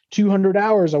the 200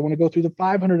 hours. I want to go through the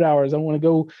 500 hours. I want to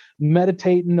go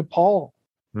meditate in Nepal.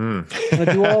 I want to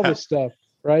do all this stuff,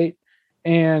 right?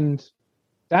 And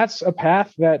that's a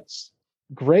path that's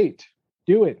great.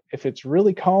 Do it if it's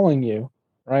really calling you,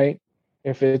 right?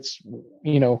 If it's,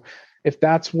 if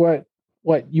that's what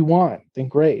you want, then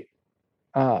great.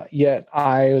 Yet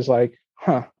I was like,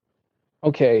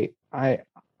 okay,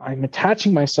 I'm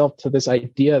attaching myself to this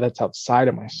idea that's outside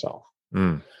of myself.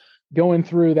 Going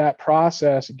through that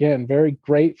process, again, very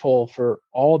grateful for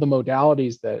all the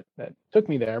modalities that took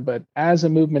me there. But as a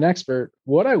movement expert,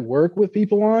 what I work with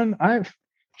people on,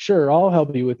 I'll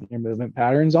help you with your movement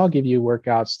patterns. I'll give you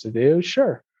workouts to do,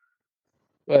 sure.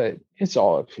 But it's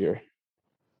all up here.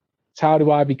 It's how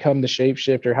do I become the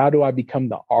shapeshifter? How do I become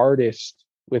the artist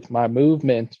with my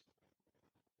movement,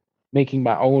 making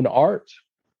my own art?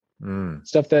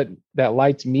 Stuff that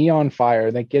lights me on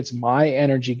fire, that gets my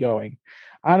energy going.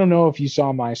 I don't know if you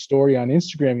saw my story on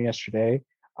Instagram yesterday.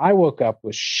 I woke up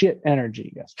with shit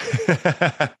energy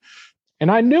yesterday. And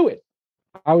I knew it.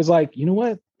 I was like, you know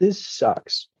what? This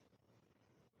sucks.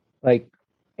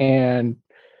 And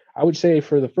I would say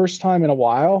for the first time in a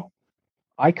while,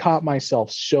 I caught myself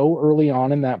so early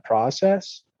on in that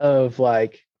process of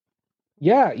like,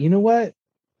 yeah, you know what?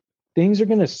 Things are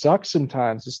going to suck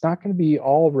sometimes. It's not going to be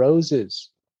all roses.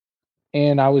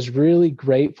 And I was really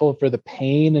grateful for the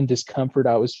pain and discomfort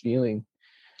I was feeling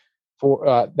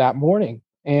for that morning.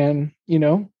 And,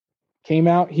 came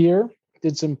out here,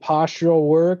 did some postural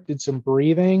work, did some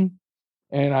breathing.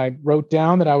 And I wrote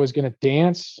down that I was going to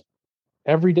dance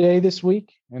every day this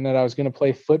week and that I was going to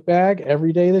play footbag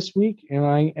every day this week. And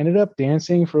I ended up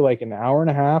dancing for like an hour and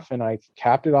a half and I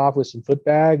capped it off with some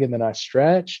footbag and then I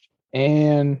stretched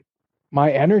and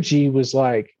my energy was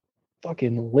like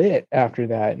fucking lit after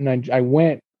that. And I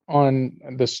went on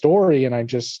the story and I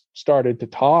just started to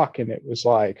talk and it was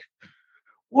like,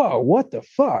 whoa, what the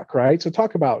fuck, right? So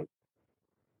talk about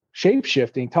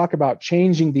shape-shifting, talk about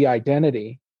changing the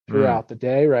identity throughout the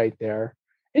day right there.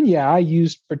 And yeah, I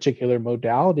used particular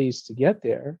modalities to get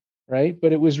there, right?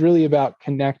 But it was really about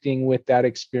connecting with that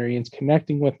experience,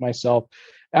 connecting with myself,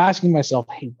 asking myself,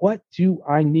 hey, what do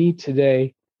I need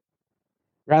today?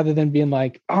 Rather than being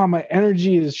like, oh, my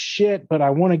energy is shit, but I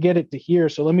want to get it to here.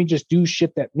 So let me just do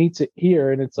shit that meets it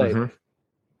here. And it's like,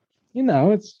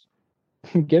 it's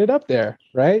get it up there,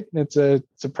 right? It's a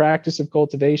practice of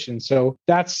cultivation. So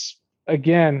that's,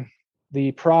 again,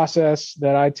 the process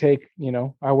that I take.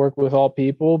 I work with all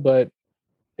people, but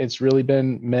it's really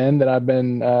been men that I've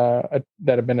been that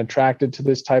have been attracted to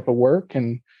this type of work,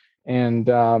 and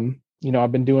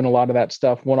I've been doing a lot of that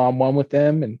stuff one-on-one with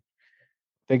them, and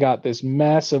they got this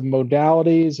mess of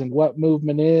modalities and what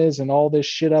movement is and all this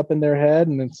shit up in their head,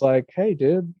 and it's like, hey,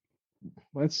 dude,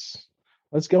 let's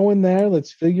go in there,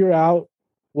 let's figure out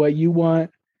what you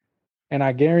want, and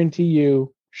I guarantee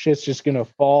you shit's just gonna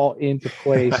fall into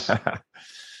place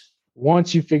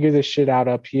once you figure this shit out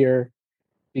up here.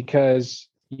 Because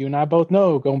you and I both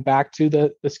know, going back to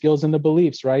the skills and the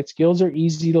beliefs, right? Skills are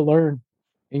easy to learn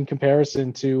in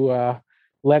comparison to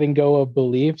letting go of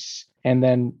beliefs and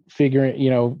then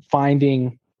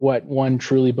finding what one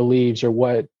truly believes or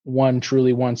what one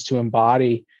truly wants to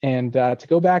embody. And to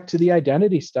go back to the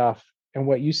identity stuff and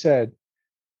what you said,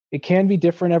 it can be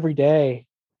different every day,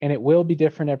 and it will be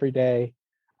different every day.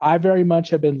 I very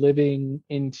much have been living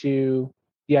into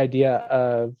the idea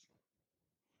of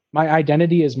my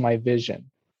identity is my vision.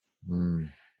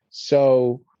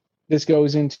 So this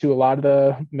goes into a lot of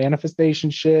the manifestation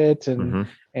shit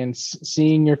and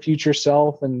seeing your future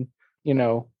self and,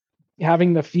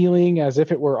 having the feeling as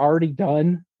if it were already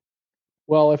done.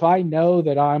 Well, if I know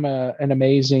that I'm an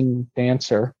amazing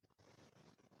dancer,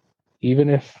 even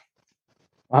if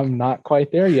I'm not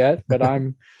quite there yet, but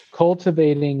I'm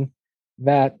cultivating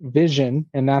that vision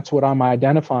and that's what I'm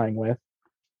identifying with,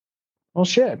 well,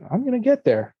 shit, I'm going to get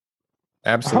there.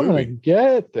 Absolutely. I'm going to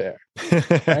get there.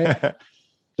 Right?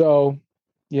 So,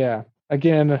 yeah,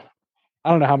 again, I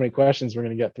don't know how many questions we're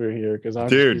going to get through here because I'm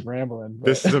just rambling. But.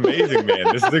 This is amazing,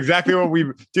 man. This is exactly what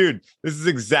this is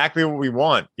exactly what we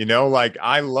want. Like,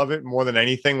 I love it more than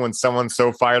anything when someone's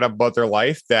so fired up about their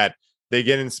life that they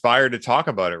get inspired to talk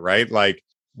about it, right? Like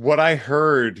what I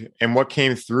heard and what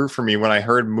came through for me when I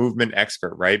heard movement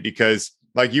expert, right? Because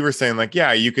like you were saying, like,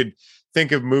 yeah, you could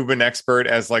think of movement expert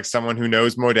as like someone who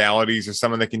knows modalities or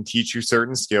someone that can teach you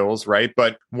certain skills, right?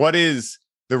 But what is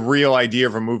the real idea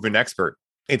of a movement expert?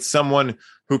 It's someone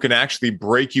who can actually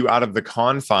break you out of the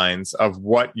confines of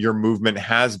what your movement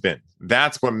has been.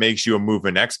 That's what makes you a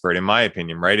movement expert, in my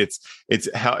opinion, right?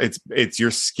 It's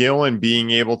your skill in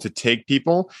being able to take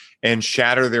people and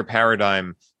shatter their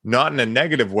paradigm, not in a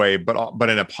negative way, but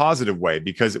in a positive way.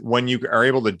 Because when you are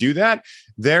able to do that,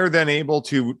 they're then able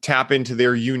to tap into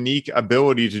their unique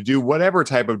ability to do whatever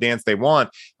type of dance they want.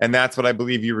 And that's what I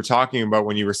believe you were talking about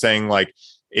when you were saying, like,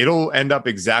 it'll end up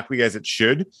exactly as it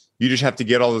should. You just have to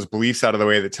get all those beliefs out of the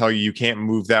way that tell you can't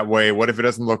move that way. What if it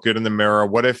doesn't look good in the mirror?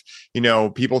 What if,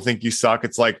 people think you suck?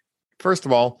 It's like, first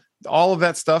of all of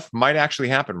that stuff might actually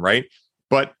happen, right?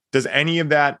 But does any of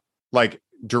that like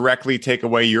directly take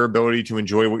away your ability to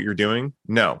enjoy what you're doing?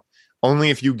 No. Only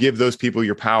if you give those people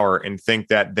your power and think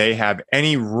that they have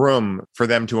any room for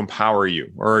them to empower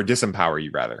you or disempower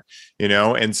you rather,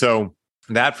 And so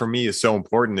that for me is so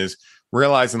important, is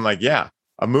realizing like, yeah,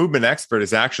 a movement expert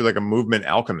is actually like a movement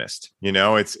alchemist.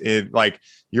 It's like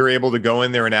you're able to go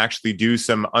in there and actually do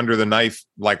some under the knife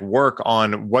like work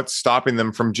on what's stopping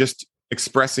them from just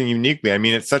expressing uniquely. I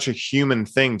mean, it's such a human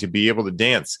thing to be able to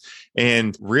dance,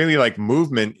 and really like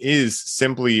movement is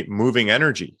simply moving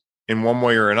energy in one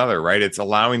way or another, right? It's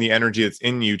allowing the energy that's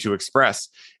in you to express.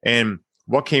 And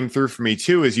what came through for me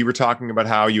too is you were talking about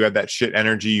how you had that shit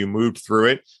energy, you moved through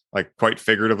it, like quite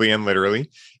figuratively and literally,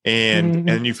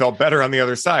 and you felt better on the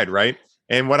other side, right?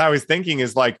 And what I was thinking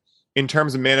is like, in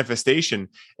terms of manifestation,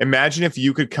 imagine if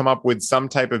you could come up with some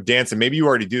type of dance, and maybe you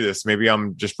already do this, maybe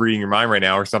I'm just reading your mind right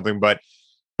now or something, but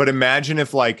imagine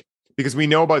if like, because we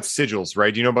know about sigils,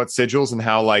 right? You know about sigils and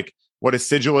how like what a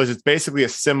sigil is, it's basically a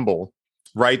symbol,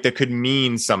 right? That could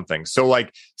mean something. So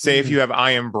like, say if you have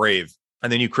I am brave,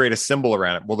 and then you create a symbol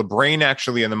around it. Well, the brain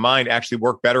actually and the mind actually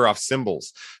work better off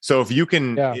symbols. So if you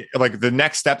can, like the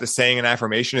next step to saying an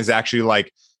affirmation is actually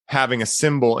like having a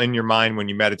symbol in your mind when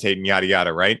you meditate and yada,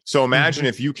 yada, right? So imagine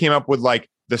if you came up with like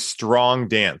the strong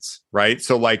dance, right?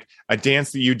 So like a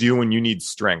dance that you do when you need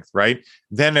strength, right?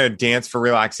 Then a dance for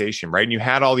relaxation, right? And you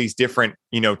had all these different,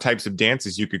 types of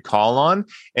dances you could call on.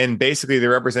 And basically they're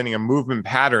representing a movement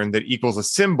pattern that equals a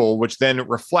symbol, which then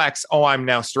reflects, oh, I'm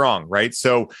now strong, right?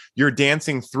 So you're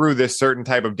dancing through this certain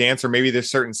type of dance, or maybe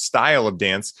this certain style of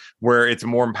dance where it's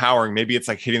more empowering. Maybe it's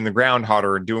like hitting the ground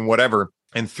harder or doing whatever.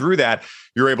 And through that,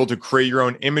 you're able to create your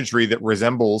own imagery that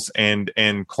resembles and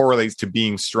correlates to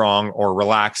being strong or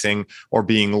relaxing or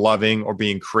being loving or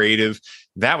being creative.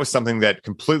 That was something that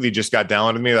completely just got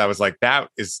downloaded to me. That was like, that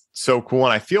is so cool.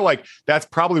 And I feel like that's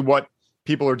probably what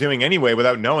people are doing anyway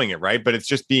without knowing it, right? But it's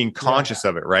just being conscious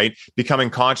of it, right? Becoming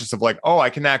conscious of like, oh, I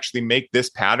can actually make this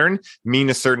pattern mean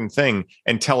a certain thing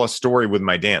and tell a story with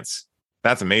my dance.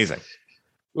 That's amazing.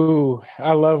 Ooh,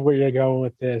 I love where you're going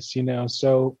with this,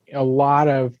 So a lot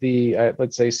of the,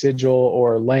 let's say, sigil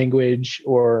or language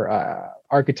or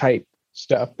archetype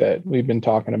stuff that we've been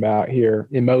talking about here,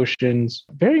 emotions,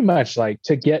 very much like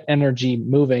to get energy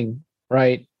moving,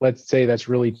 right? Let's say that's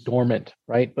really dormant,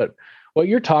 right? But what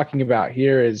you're talking about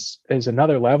here is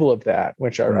another level of that,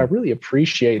 which I really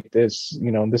appreciate. This,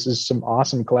 this is some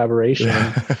awesome collaboration.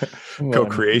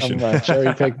 Co-creation.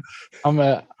 I'm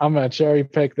gonna cherry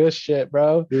pick this shit,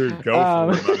 bro. Dude,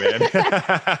 go for it,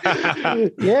 my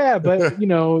man. Yeah, but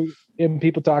and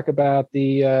people talk about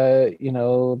the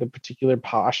the particular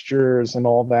postures and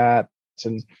all that,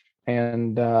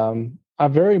 and I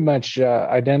very much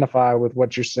identify with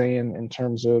what you're saying in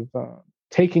terms of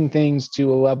taking things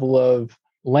to a level of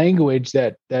language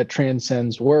that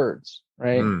transcends words,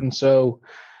 right? And so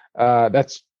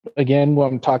that's again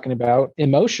what I'm talking about,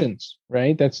 emotions,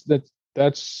 right? That's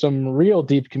some real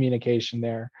deep communication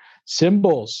there.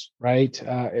 Symbols, right?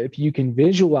 If you can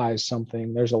visualize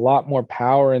something, there's a lot more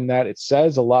power in that. It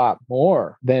says a lot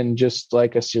more than just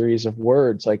like a series of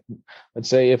words. Like, let's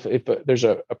say if there's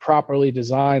a properly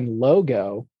designed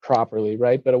logo,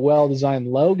 right? But a well-designed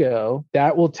logo,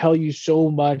 that will tell you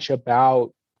so much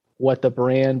about what the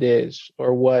brand is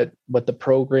or what the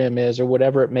program is or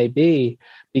whatever it may be,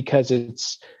 because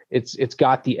it's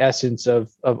got the essence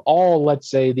of all, let's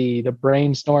say, the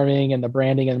brainstorming and the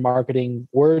branding and marketing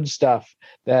word stuff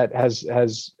that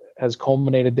has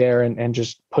culminated there and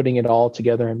just putting it all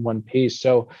together in one piece.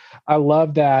 So I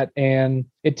love that. And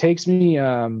it takes me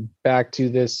back to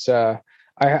this. I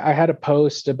had a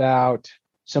post about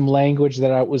some language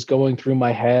that I was going through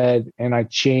my head, and I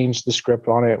changed the script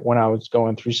on it when I was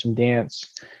going through some dance.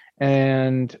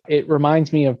 And it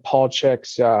reminds me of Paul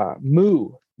Chek's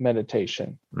Moo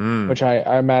meditation, which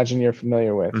I imagine you're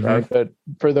familiar with, right? But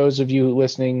for those of you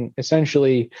listening,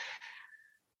 essentially,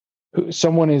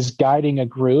 someone is guiding a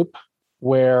group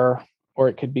or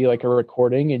it could be like a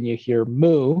recording and you hear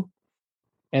moo,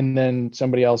 and then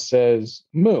somebody else says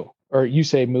moo, or you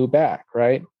say moo back,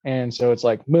 right? And so it's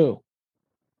like moo,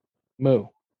 moo,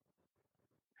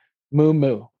 moo,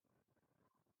 moo,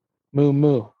 moo,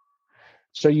 moo.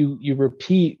 So you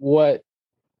repeat what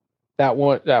that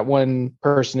one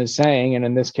person is saying, and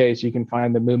in this case, you can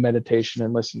find the Moo meditation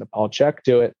and listen to Paul Chek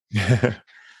do it.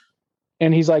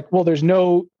 And he's like, "Well, there's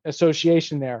no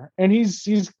association there." And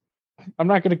he's I'm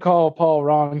not going to call Paul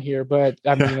wrong here, but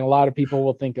I mean, a lot of people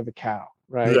will think of a cow,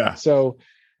 right? Yeah. So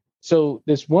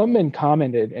this woman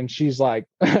commented, and she's like,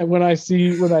 when I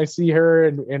see her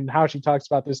and how she talks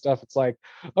about this stuff, it's like,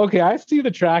 okay, I see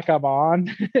the track I'm on.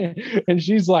 And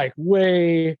she's like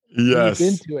way deep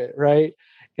into it, right?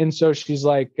 And so she's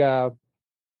like,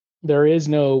 there is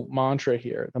no mantra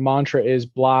here. The mantra is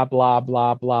blah, blah,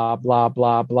 blah, blah, blah,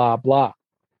 blah, blah, blah.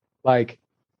 Like,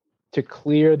 to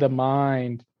clear the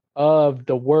mind of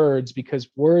the words, because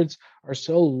words are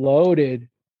so loaded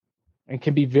and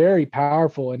can be very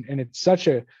powerful. And it's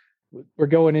we're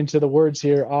going into the words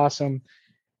here. Awesome.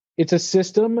 It's a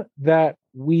system that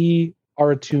we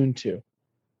are attuned to.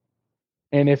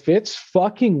 And if it's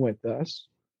fucking with us,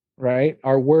 right?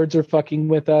 Our words are fucking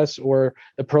with us, or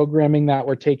the programming that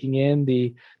we're taking in,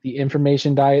 the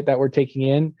information diet that we're taking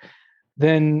in,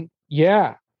 then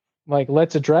yeah, like,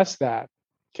 let's address that.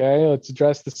 Okay. Let's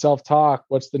address the self-talk.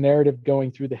 What's the narrative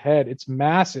going through the head? It's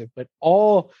massive, but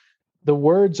all the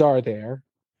words are there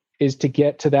is to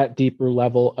get to that deeper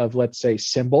level of, let's say,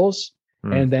 symbols,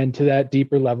 and then to that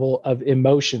deeper level of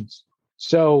emotions.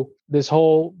 So this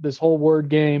whole word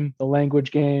game, the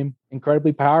language game,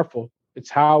 incredibly powerful. It's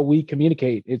how we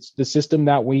communicate. It's the system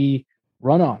that we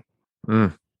run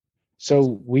on.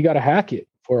 So we got to hack it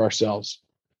for ourselves.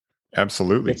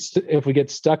 Absolutely. If we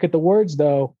get stuck at the words,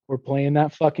 though, we're playing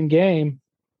that fucking game.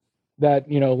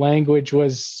 That, language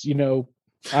was,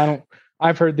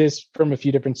 I've heard this from a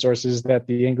few different sources, that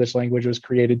the English language was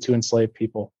created to enslave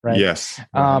people, right? Yes,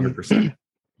 100%.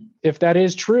 If that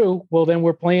is true, well, then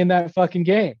we're playing that fucking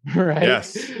game, right?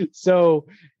 Yes. So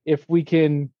if we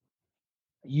can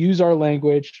use our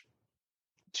language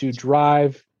to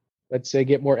drive, let's say,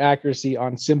 get more accuracy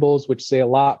on symbols, which say a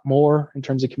lot more in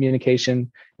terms of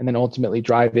communication, and then ultimately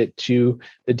drive it to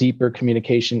the deeper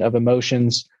communication of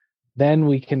emotions, then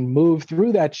we can move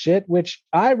through that shit, which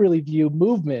I really view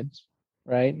movement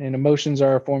right? And emotions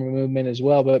are a form of movement as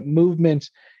well. But movement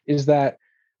is that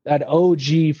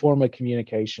OG form of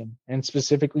communication, and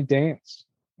specifically dance,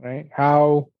 right?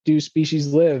 How do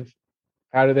species live?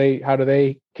 How do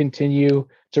they continue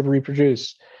to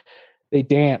reproduce? They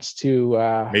dance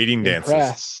to Mating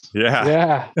impress. dances.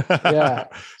 Yeah. Yeah.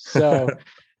 So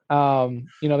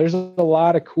there's a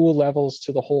lot of cool levels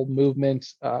to the whole movement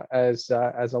as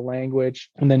a language,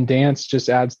 and then dance just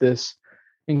adds this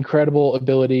incredible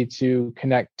ability to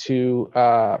connect to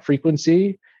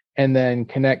frequency, and then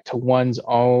connect to one's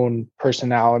own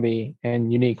personality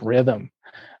and unique rhythm.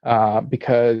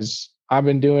 Because I've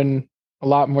been doing a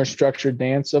lot more structured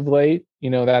dance of late.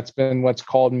 That's been what's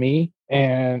called me,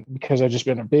 and because I've just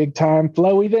been a big time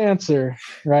flowy dancer,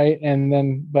 right?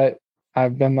 But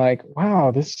I've been like,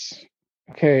 wow, the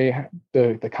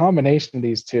combination of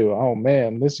these two, oh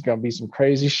man, this is gonna be some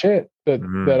crazy shit that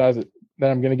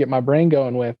I'm gonna get my brain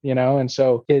going with, and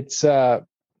so it's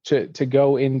to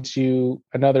go into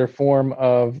another form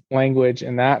of language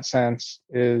in that sense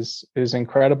is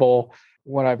incredible.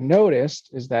 What I've noticed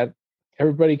is that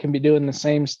everybody can be doing the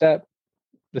same step,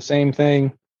 the same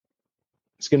thing.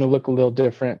 It's going to look a little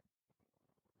different.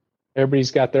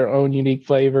 Everybody's got their own unique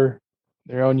flavor,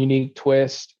 their own unique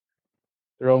twist,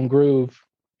 their own groove,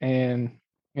 and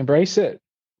embrace it,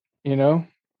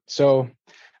 So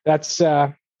that's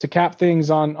to cap things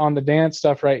on the dance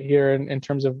stuff right here in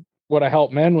terms of what I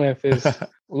help men with is a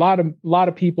lot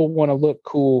of people want to look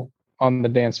cool on the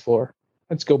dance floor.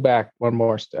 Let's go back one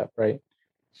more step, right?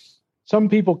 Some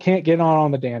people can't get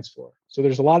on the dance floor. So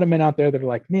there's a lot of men out there that are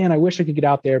like, man, I wish I could get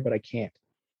out there, but I can't.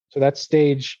 So that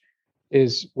stage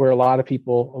is where a lot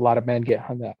of men get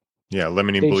hung up. Yeah,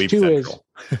 limiting belief central.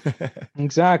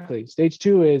 Exactly. Stage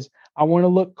 2 is I want to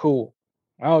look cool.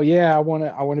 Oh yeah, I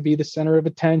want to be the center of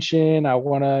attention. I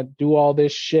want to do all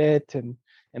this shit and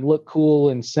look cool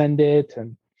and send it.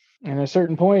 And at a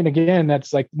certain point, again,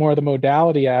 that's like more of the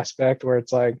modality aspect where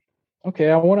it's like, okay,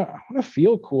 I want to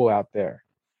feel cool out there.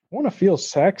 I want to feel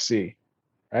sexy,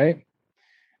 right?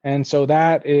 And so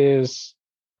that is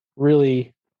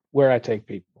really where I take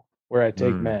people, where I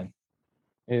take men,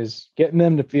 is getting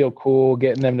them to feel cool,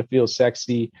 getting them to feel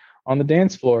sexy on the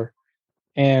dance floor.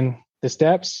 And the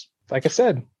steps, like I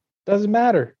said, doesn't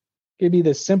matter. It could be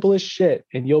the simplest shit,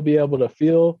 and you'll be able to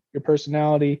feel your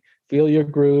personality, feel your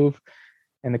groove.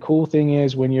 And the cool thing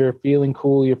is when you're feeling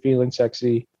cool, you're feeling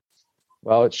sexy.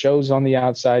 Well, it shows on the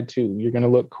outside too. You're going to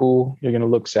look cool. You're going to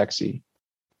look sexy.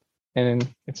 And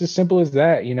it's as simple as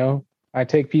that. I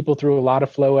take people through a lot of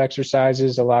flow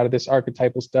exercises, a lot of this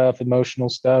archetypal stuff, emotional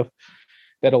stuff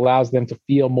that allows them to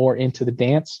feel more into the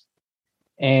dance.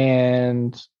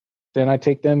 And then I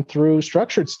take them through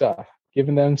structured stuff,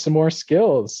 giving them some more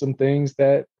skills, some things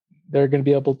that they're going to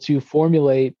be able to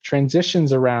formulate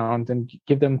transitions around, and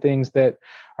give them things that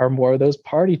are more of those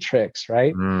party tricks,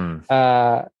 right?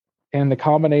 And the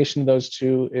combination of those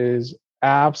two is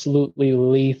absolutely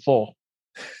lethal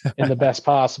in the best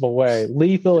possible way.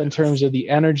 Lethal in terms of the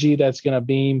energy that's going to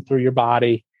beam through your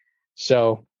body.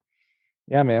 So,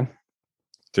 yeah, man.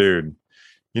 Dude,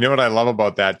 you know what I love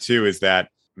about that too is that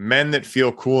men that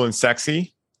feel cool and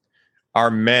sexy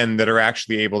are men that are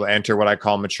actually able to enter what I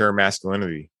call mature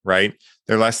masculinity, right?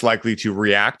 They're less likely to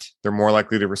react. They're more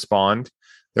likely to respond.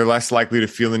 They're less likely to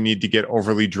feel the need to get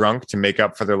overly drunk to make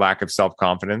up for their lack of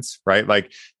self-confidence, right?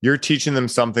 Like you're teaching them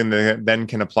something that then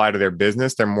can apply to their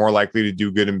business. They're more likely to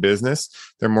do good in business.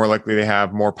 They're more likely to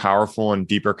have more powerful and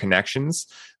deeper connections.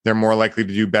 They're more likely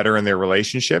to do better in their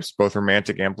relationships, both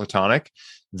romantic and platonic.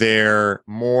 They're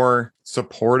more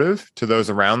supportive to those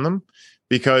around them,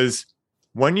 because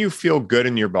when you feel good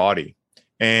in your body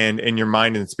and in your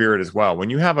mind and spirit as well, when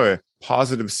you have a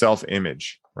positive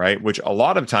self-image, right? Which a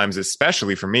lot of times,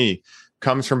 especially for me,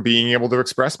 comes from being able to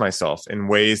express myself in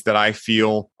ways that I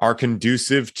feel are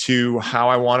conducive to how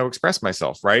I want to express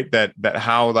myself, right? That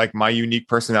how like my unique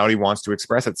personality wants to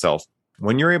express itself.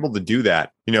 When you're able to do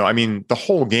that, the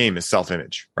whole game is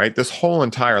self-image, right? This whole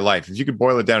entire life, if you could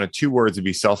boil it down to 2 words, it'd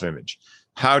be self-image.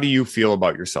 How do you feel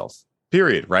about yourself?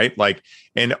 Period, right? Like,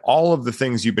 and all of the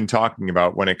things you've been talking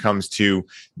about when it comes to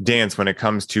dance, when it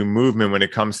comes to movement, when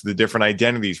it comes to the different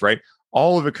identities, right?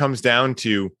 All of it comes down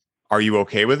to, are you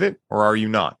okay with it or are you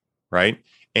not? Right.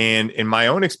 And in my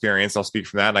own experience, I'll speak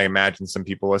from that. And I imagine some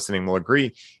people listening will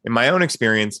agree. In my own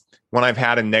experience, when I've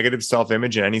had a negative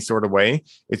self-image in any sort of way,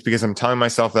 it's because I'm telling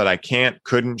myself that I can't,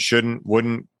 couldn't, shouldn't,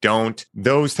 wouldn't, don't,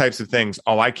 those types of things.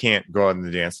 Oh, I can't go out on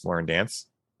the dance floor and dance.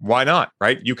 Why not?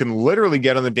 Right. You can literally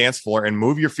get on the dance floor and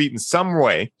move your feet in some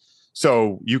way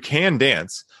so you can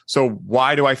dance. So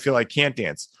why do I feel I can't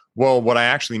dance? Well, what I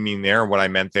actually mean there, what I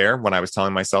meant there when I was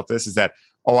telling myself this is that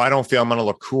oh, I don't feel I'm going to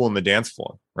look cool in the dance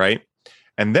floor, right?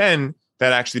 And then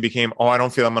that actually became, oh, I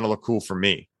don't feel I'm going to look cool for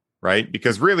me, right?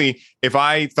 Because really, if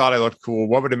I thought I looked cool,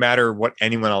 what would it matter what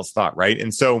anyone else thought, right?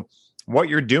 And so what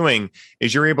you're doing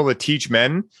is you're able to teach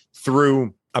men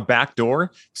through a back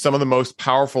door some of the most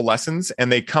powerful lessons,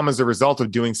 and they come as a result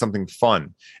of doing something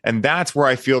fun. And that's where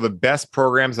I feel the best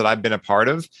programs that I've been a part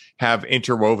of have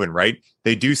interwoven, right?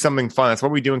 They do something fun. That's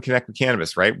what we do in Connect with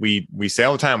Cannabis, right? We say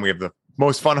all the time, we have the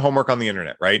most fun homework on the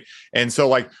internet, right? And so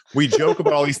like we joke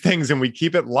about all these things and we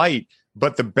keep it light,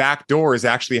 but the back door is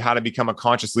actually how to become a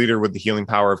conscious leader with the healing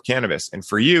power of cannabis. And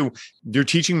for you, you're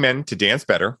teaching men to dance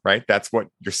better, right? That's what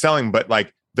you're selling. But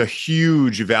like the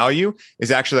huge value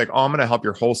is actually like, oh, I'm going to help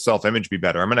your whole self-image be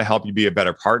better. I'm going to help you be a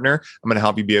better partner. I'm going to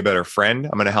help you be a better friend.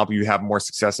 I'm going to help you have more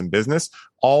success in business,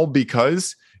 all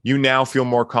because you now feel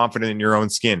more confident in your own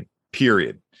skin,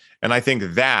 period. And I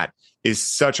think that is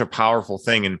such a powerful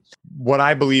thing. And what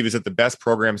I believe is that the best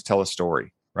programs tell a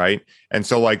story, right? And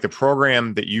so like the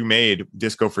program that you made,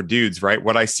 Disco for Dudes, right?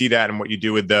 What I see that and what you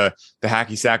do with the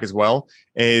hacky sack as well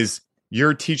is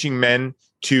you're teaching men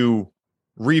to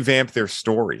revamp their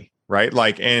story, right?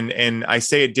 Like, and I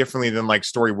say it differently than like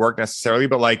story work necessarily,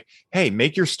 but like, hey,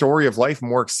 make your story of life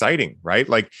more exciting, right?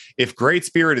 Like if Great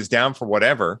Spirit is down for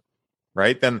whatever,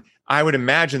 right? Then I would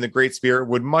imagine the Great Spirit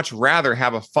would much rather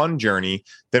have a fun journey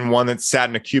than one that's sat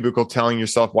in a cubicle telling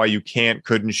yourself why you can't,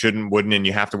 couldn't, shouldn't, wouldn't, and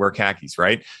you have to wear khakis,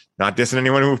 right? Not dissing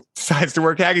anyone who decides to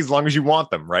wear khakis as long as you want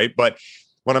them, right? But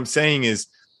what I'm saying is,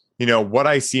 you know, what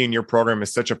I see in your program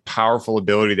is such a powerful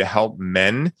ability to help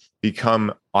men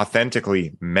become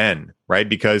authentically men, right?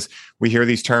 Because we hear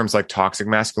these terms like toxic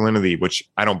masculinity, which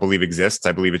I don't believe exists.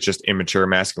 I believe it's just immature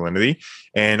masculinity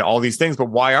and all these things.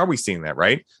 But why are we seeing that,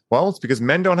 right? Well, it's because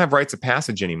men don't have rites of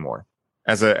passage anymore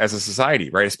as a society,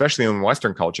 right? Especially in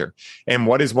Western culture. And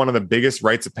what is one of the biggest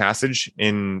rites of passage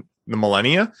in the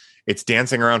millennia? It's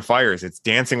dancing around fires. It's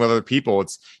dancing with other people.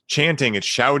 It's chanting. It's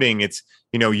shouting. It's,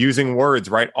 you know, using words,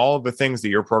 right? All of the things that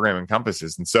your program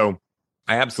encompasses. And so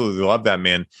I absolutely love that,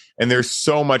 man. And there's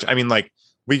so much, I mean, like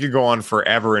we could go on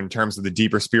forever in terms of the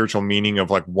deeper spiritual meaning of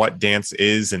like what dance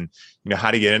is and, you know,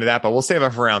 how to get into that, but we'll save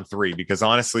it for round 3 because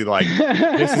honestly, like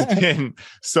this has been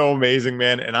so amazing,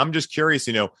 man. And I'm just curious,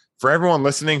 you know, for everyone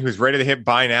listening who's ready to hit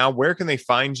buy now, where can they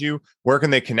find you? Where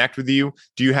can they connect with you?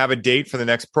 Do you have a date for the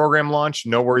next program launch?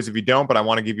 No worries if you don't, but I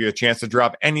want to give you a chance to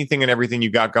drop anything and everything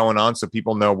you got going on so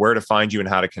people know where to find you and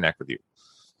how to connect with you.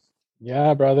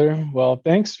 Yeah, brother. Well,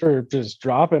 thanks for just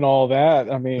dropping all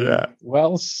that. I mean,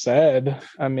 Well said.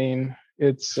 I mean,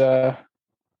 it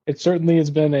certainly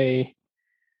has been a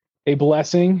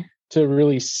blessing to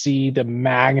really see the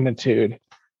magnitude,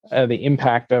 the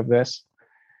impact of this.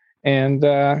 And,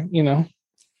 you know,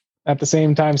 at the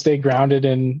same time, stay grounded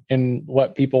in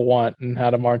what people want and how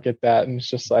to market that. And it's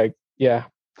just like, yeah,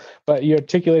 but you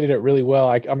articulated it really well.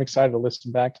 I'm excited to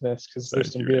listen back to this because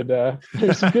there's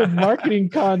some good marketing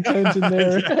content in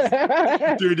there.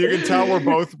 Yes. Dude, you can tell we're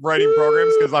both writing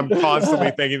programs because I'm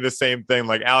constantly thinking the same thing.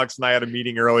 Like Alex and I had a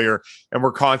meeting earlier and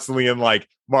we're constantly in like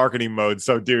marketing mode.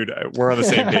 So dude, we're on the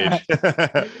same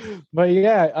page. But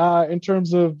yeah, in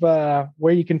terms of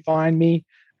where you can find me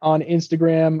on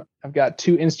Instagram, I've got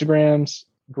 2 Instagrams,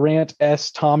 Grant S.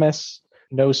 Thomas,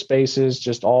 no spaces,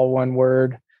 just all one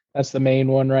word. That's the main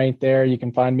one right there. You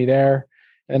can find me there.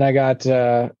 And I got,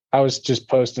 I was just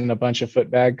posting a bunch of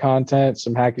footbag content,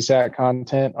 some hacky sack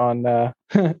content on,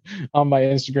 on my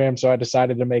Instagram. So I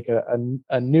decided to make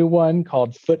a new one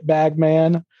called Footbag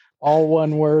Man, all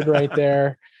one word right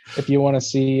there. If you want to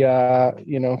see,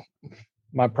 you know,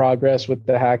 my progress with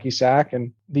the hacky sack.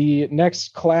 And the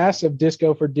next class of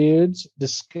Disco for Dudes,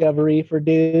 Discovery for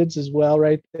Dudes as well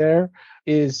right there,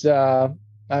 is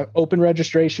open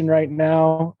registration right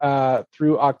now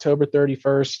through October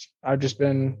 31st. I've just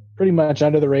been pretty much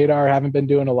under the radar. I haven't been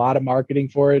doing a lot of marketing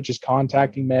for it, just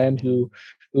contacting men who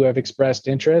have expressed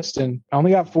interest. And I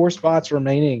only got 4 spots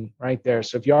remaining right there.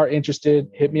 So if you are interested,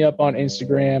 hit me up on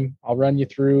Instagram. I'll run you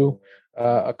through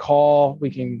a call. We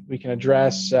can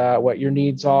address what your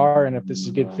needs are and if this is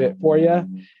a good fit for you.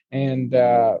 And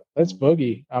let's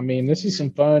boogie. I mean, this is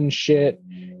some fun shit.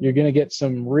 You're going to get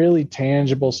some really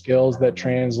tangible skills that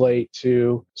translate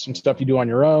to some stuff you do on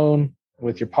your own,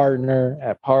 with your partner,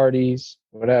 at parties,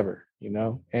 whatever, you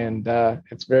know. And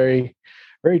it's very,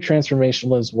 very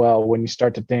transformational as well when you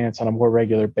start to dance on a more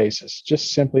regular basis.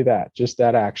 Just simply that, just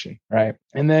that action, right?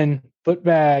 And then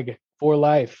Footbag for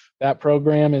Life. That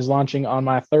program is launching on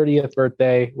my 30th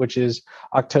birthday, which is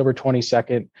October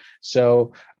 22nd.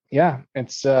 So yeah,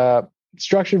 it's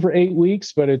structured for 8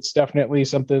 weeks, but it's definitely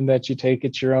something that you take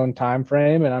at your own time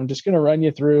frame. And I'm just going to run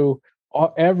you through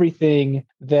everything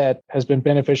that has been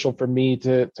beneficial for me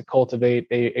to cultivate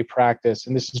a practice.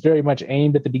 And this is very much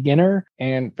aimed at the beginner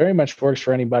and very much works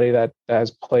for anybody that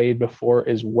has played before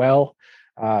as well.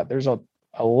 There's a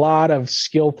lot of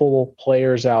skillful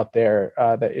players out there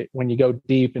when you go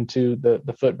deep into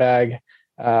the foot bag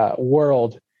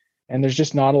world. And there's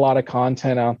just not a lot of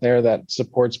content out there that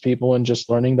supports people in just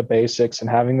learning the basics and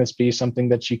having this be something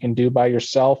that you can do by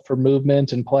yourself for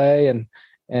movement and play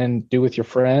and do with your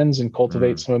friends and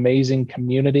cultivate some amazing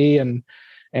community. And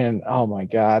oh my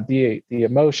God, the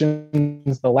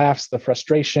emotions, the laughs, the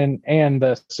frustration, and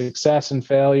the success and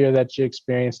failure that you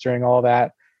experience during all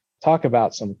that. Talk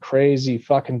about some crazy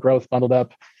fucking growth bundled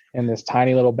up in this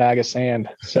tiny little bag of sand.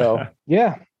 So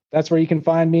yeah, that's where you can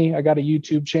find me. I got a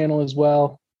YouTube channel as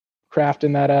well.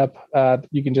 Crafting that up.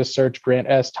 You can just search Grant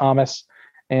S. Thomas.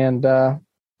 And I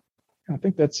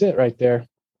think that's it right there.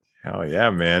 Hell yeah,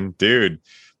 man. Dude,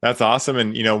 that's awesome.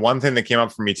 And, one thing that came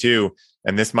up for me too,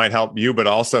 and this might help you, but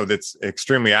also that's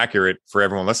extremely accurate for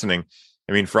everyone listening.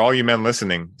 I mean, for all you men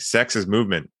listening, sex is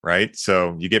movement, right?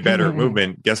 So you get better at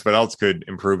movement. Guess what else could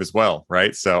improve as well,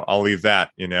 right? So I'll leave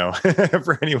that,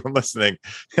 for anyone listening.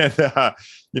 And,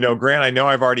 Grant, I know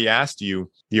I've already asked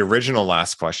you the original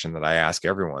last question that I ask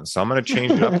everyone. So I'm going to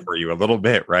change it up for you a little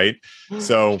bit, right?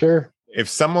 So sure. If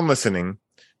someone listening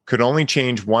could only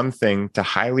change one thing to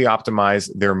highly optimize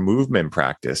their movement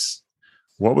practice,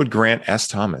 what would Grant S.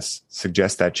 Thomas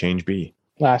suggest that change be?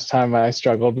 Last time I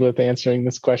struggled with answering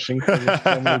this question because there's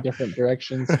so many different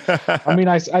directions. I mean,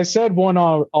 I said one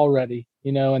already,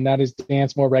 and that is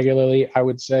dance more regularly. I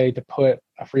would say to put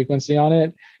a frequency on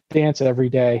it, dance every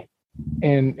day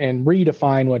and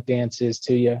redefine what dance is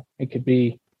to you. It could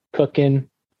be cooking,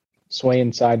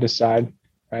 swaying side to side,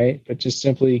 right? But just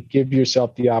simply give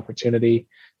yourself the opportunity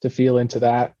to feel into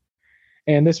that.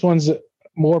 And this one's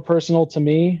more personal to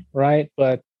me, right?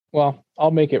 But, well,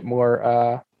 I'll make it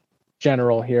more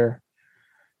general here.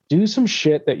 Do some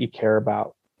shit that you care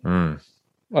about.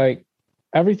 Like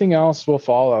everything else will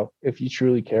follow if you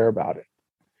truly care about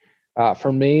it.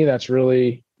 For me, that's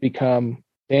really become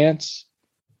dance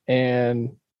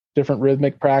and different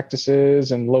rhythmic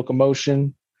practices and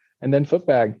locomotion and then foot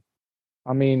bag.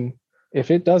 I mean, if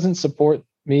it doesn't support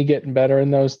me getting better in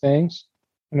those things,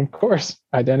 and of course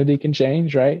identity can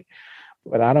change, right?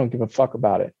 But I don't give a fuck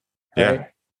about it. Right? Yeah.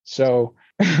 So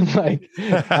like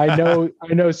I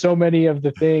know so many of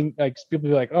the thing, like people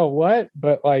be like, oh, what?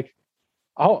 But like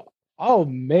I'll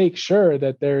make sure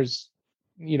that there's,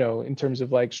 in terms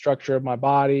of like structure of my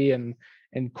body and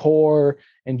core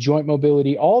and joint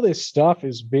mobility, all this stuff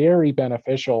is very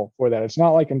beneficial for that. It's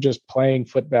not like I'm just playing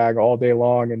foot bag all day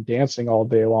long and dancing all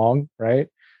day long, right?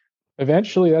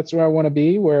 Eventually that's where I want to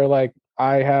be, where like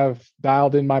I have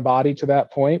dialed in my body to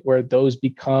that point where those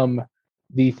become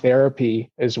the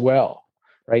therapy as well.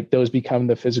 Right? Those become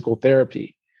the physical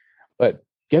therapy. But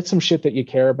get some shit that you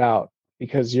care about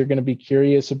because you're going to be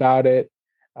curious about it.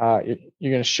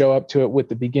 You're going to show up to it with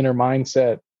the beginner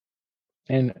mindset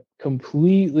and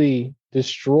completely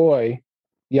destroy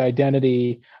the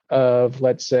identity of,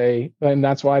 let's say, and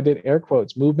that's why I did air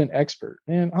quotes, movement expert.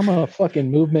 Man, I'm a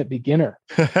fucking movement beginner.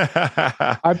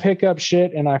 I pick up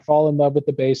shit and I fall in love with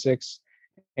the basics.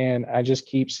 And I just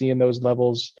keep seeing those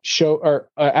levels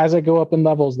as I go up in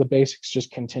levels, the basics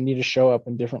just continue to show up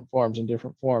in different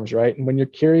forms, right? And when you're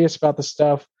curious about the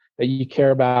stuff that you care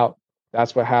about,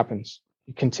 that's what happens.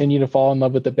 You continue to fall in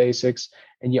love with the basics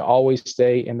and you always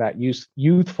stay in that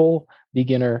youthful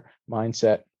beginner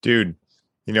mindset. Dude,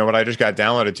 you know what I just got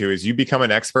downloaded to is you become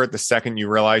an expert the second you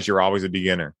realize you're always a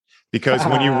beginner. Because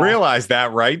when you realize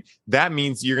that, right, that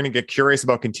means you're going to get curious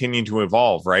about continuing to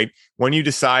evolve, right? When you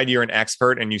decide you're an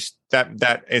expert and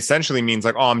that essentially means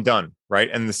like, oh, I'm done, right?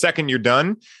 And the second you're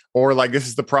done, or like this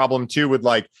is the problem too with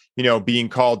like, being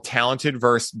called talented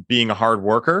versus being a hard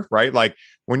worker, right? Like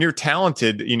when you're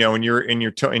talented, and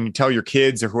you tell your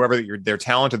kids or whoever that they're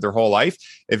talented their whole life,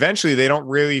 eventually they don't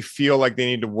really feel like they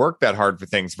need to work that hard for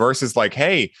things versus like,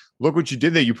 hey, look what you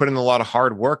did there. You put in a lot of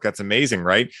hard work. That's amazing,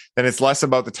 right? Then it's less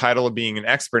about the title of being an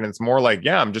expert. And it's more like,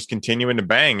 yeah, I'm just continuing to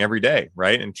bang every day,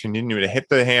 right? And continuing to hit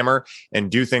the hammer and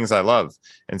do things I love.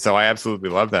 And so I absolutely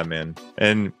love that, man.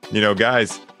 And,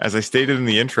 guys, as I stated in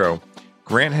the intro,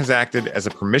 Grant has acted as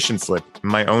a permission slip in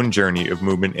my own journey of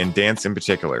movement and dance in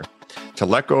particular, to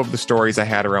let go of the stories I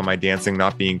had around my dancing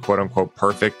not being quote unquote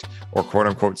perfect or quote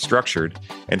unquote structured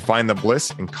and find the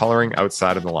bliss in coloring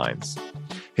outside of the lines.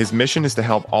 His mission is to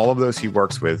help all of those he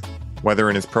works with, whether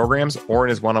in his programs or in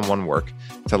his one-on-one work,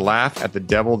 to laugh at the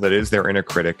devil that is their inner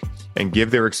critic and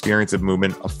give their experience of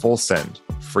movement a full send,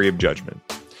 free of judgment.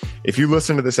 If you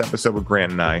listen to this episode with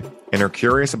Grant and I and are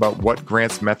curious about what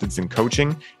Grant's methods in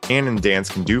coaching and in dance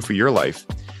can do for your life,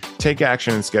 take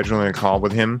action in scheduling a call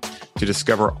with him to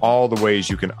discover all the ways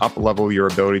you can up-level your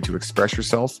ability to express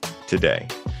yourself today.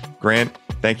 Grant,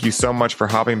 thank you so much for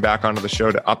hopping back onto the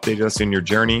show to update us in your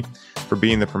journey, for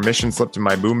being the permission slip to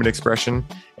my movement expression,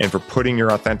 and for putting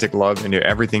your authentic love into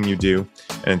everything you do.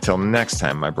 And until next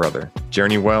time, my brother,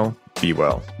 journey well, be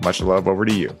well. Much love over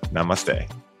to you. Namaste.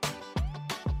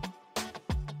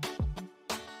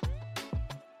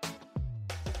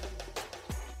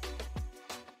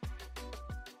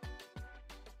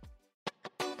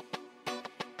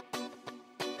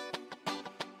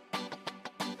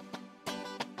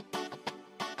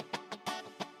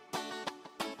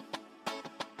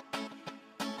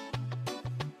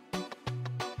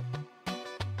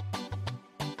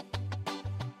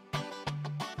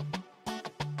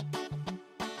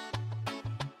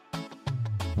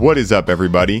 What is up,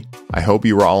 everybody? I hope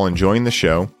you are all enjoying the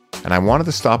show, and I wanted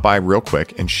to stop by real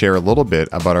quick and share a little bit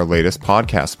about our latest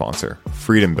podcast sponsor,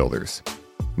 Freedom Builders.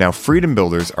 Now, Freedom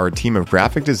Builders are a team of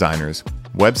graphic designers,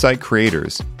 website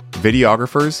creators,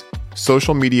 videographers,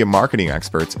 social media marketing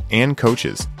experts, and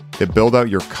coaches that build out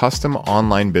your custom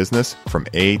online business from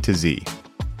A to Z.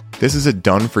 This is a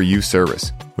done-for-you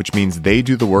service, which means they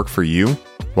do the work for you,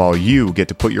 while you get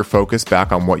to put your focus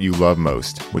back on what you love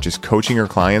most, which is coaching your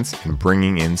clients and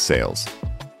bringing in sales.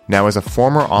 Now, as a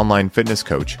former online fitness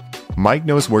coach, Mike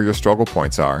knows where your struggle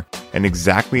points are and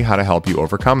exactly how to help you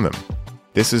overcome them.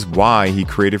 This is why he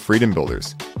created Freedom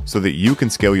Builders, so that you can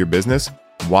scale your business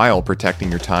while protecting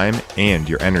your time and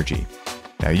your energy.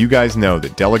 Now, you guys know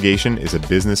that delegation is a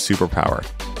business superpower,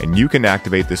 and you can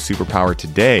activate this superpower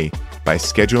today by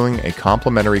scheduling a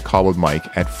complimentary call with Mike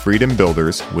at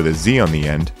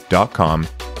freedombuilders.com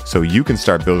so you can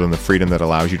start building the freedom that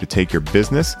allows you to take your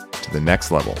business to the next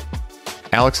level.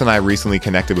 Alex and I recently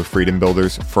connected with Freedom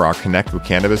Builders for our Connect with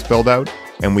Cannabis build-out,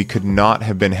 and we could not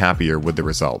have been happier with the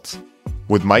results.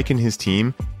 With Mike and his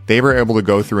team, they were able to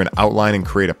go through an outline and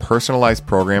create a personalized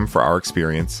program for our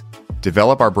experience,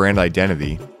 develop our brand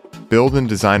identity, build and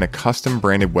design a custom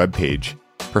branded webpage,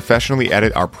 professionally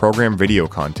edit our program video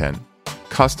content,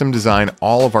 custom design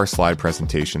all of our slide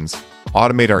presentations,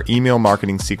 automate our email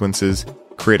marketing sequences,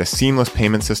 create a seamless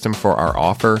payment system for our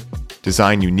offer,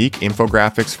 design unique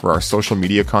infographics for our social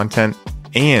media content,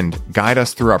 and guide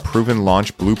us through our proven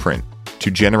launch blueprint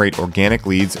to generate organic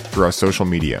leads through our social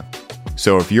media.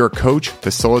 So if you're a coach,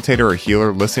 facilitator, or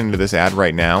healer listening to this ad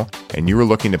right now, and you are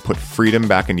looking to put freedom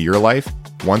back into your life,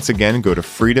 once again, go to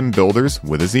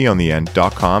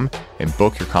freedombuilders.com and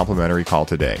book your complimentary call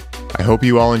today. I hope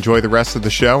you all enjoy the rest of the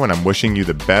show, and I'm wishing you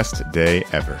the best day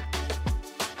ever.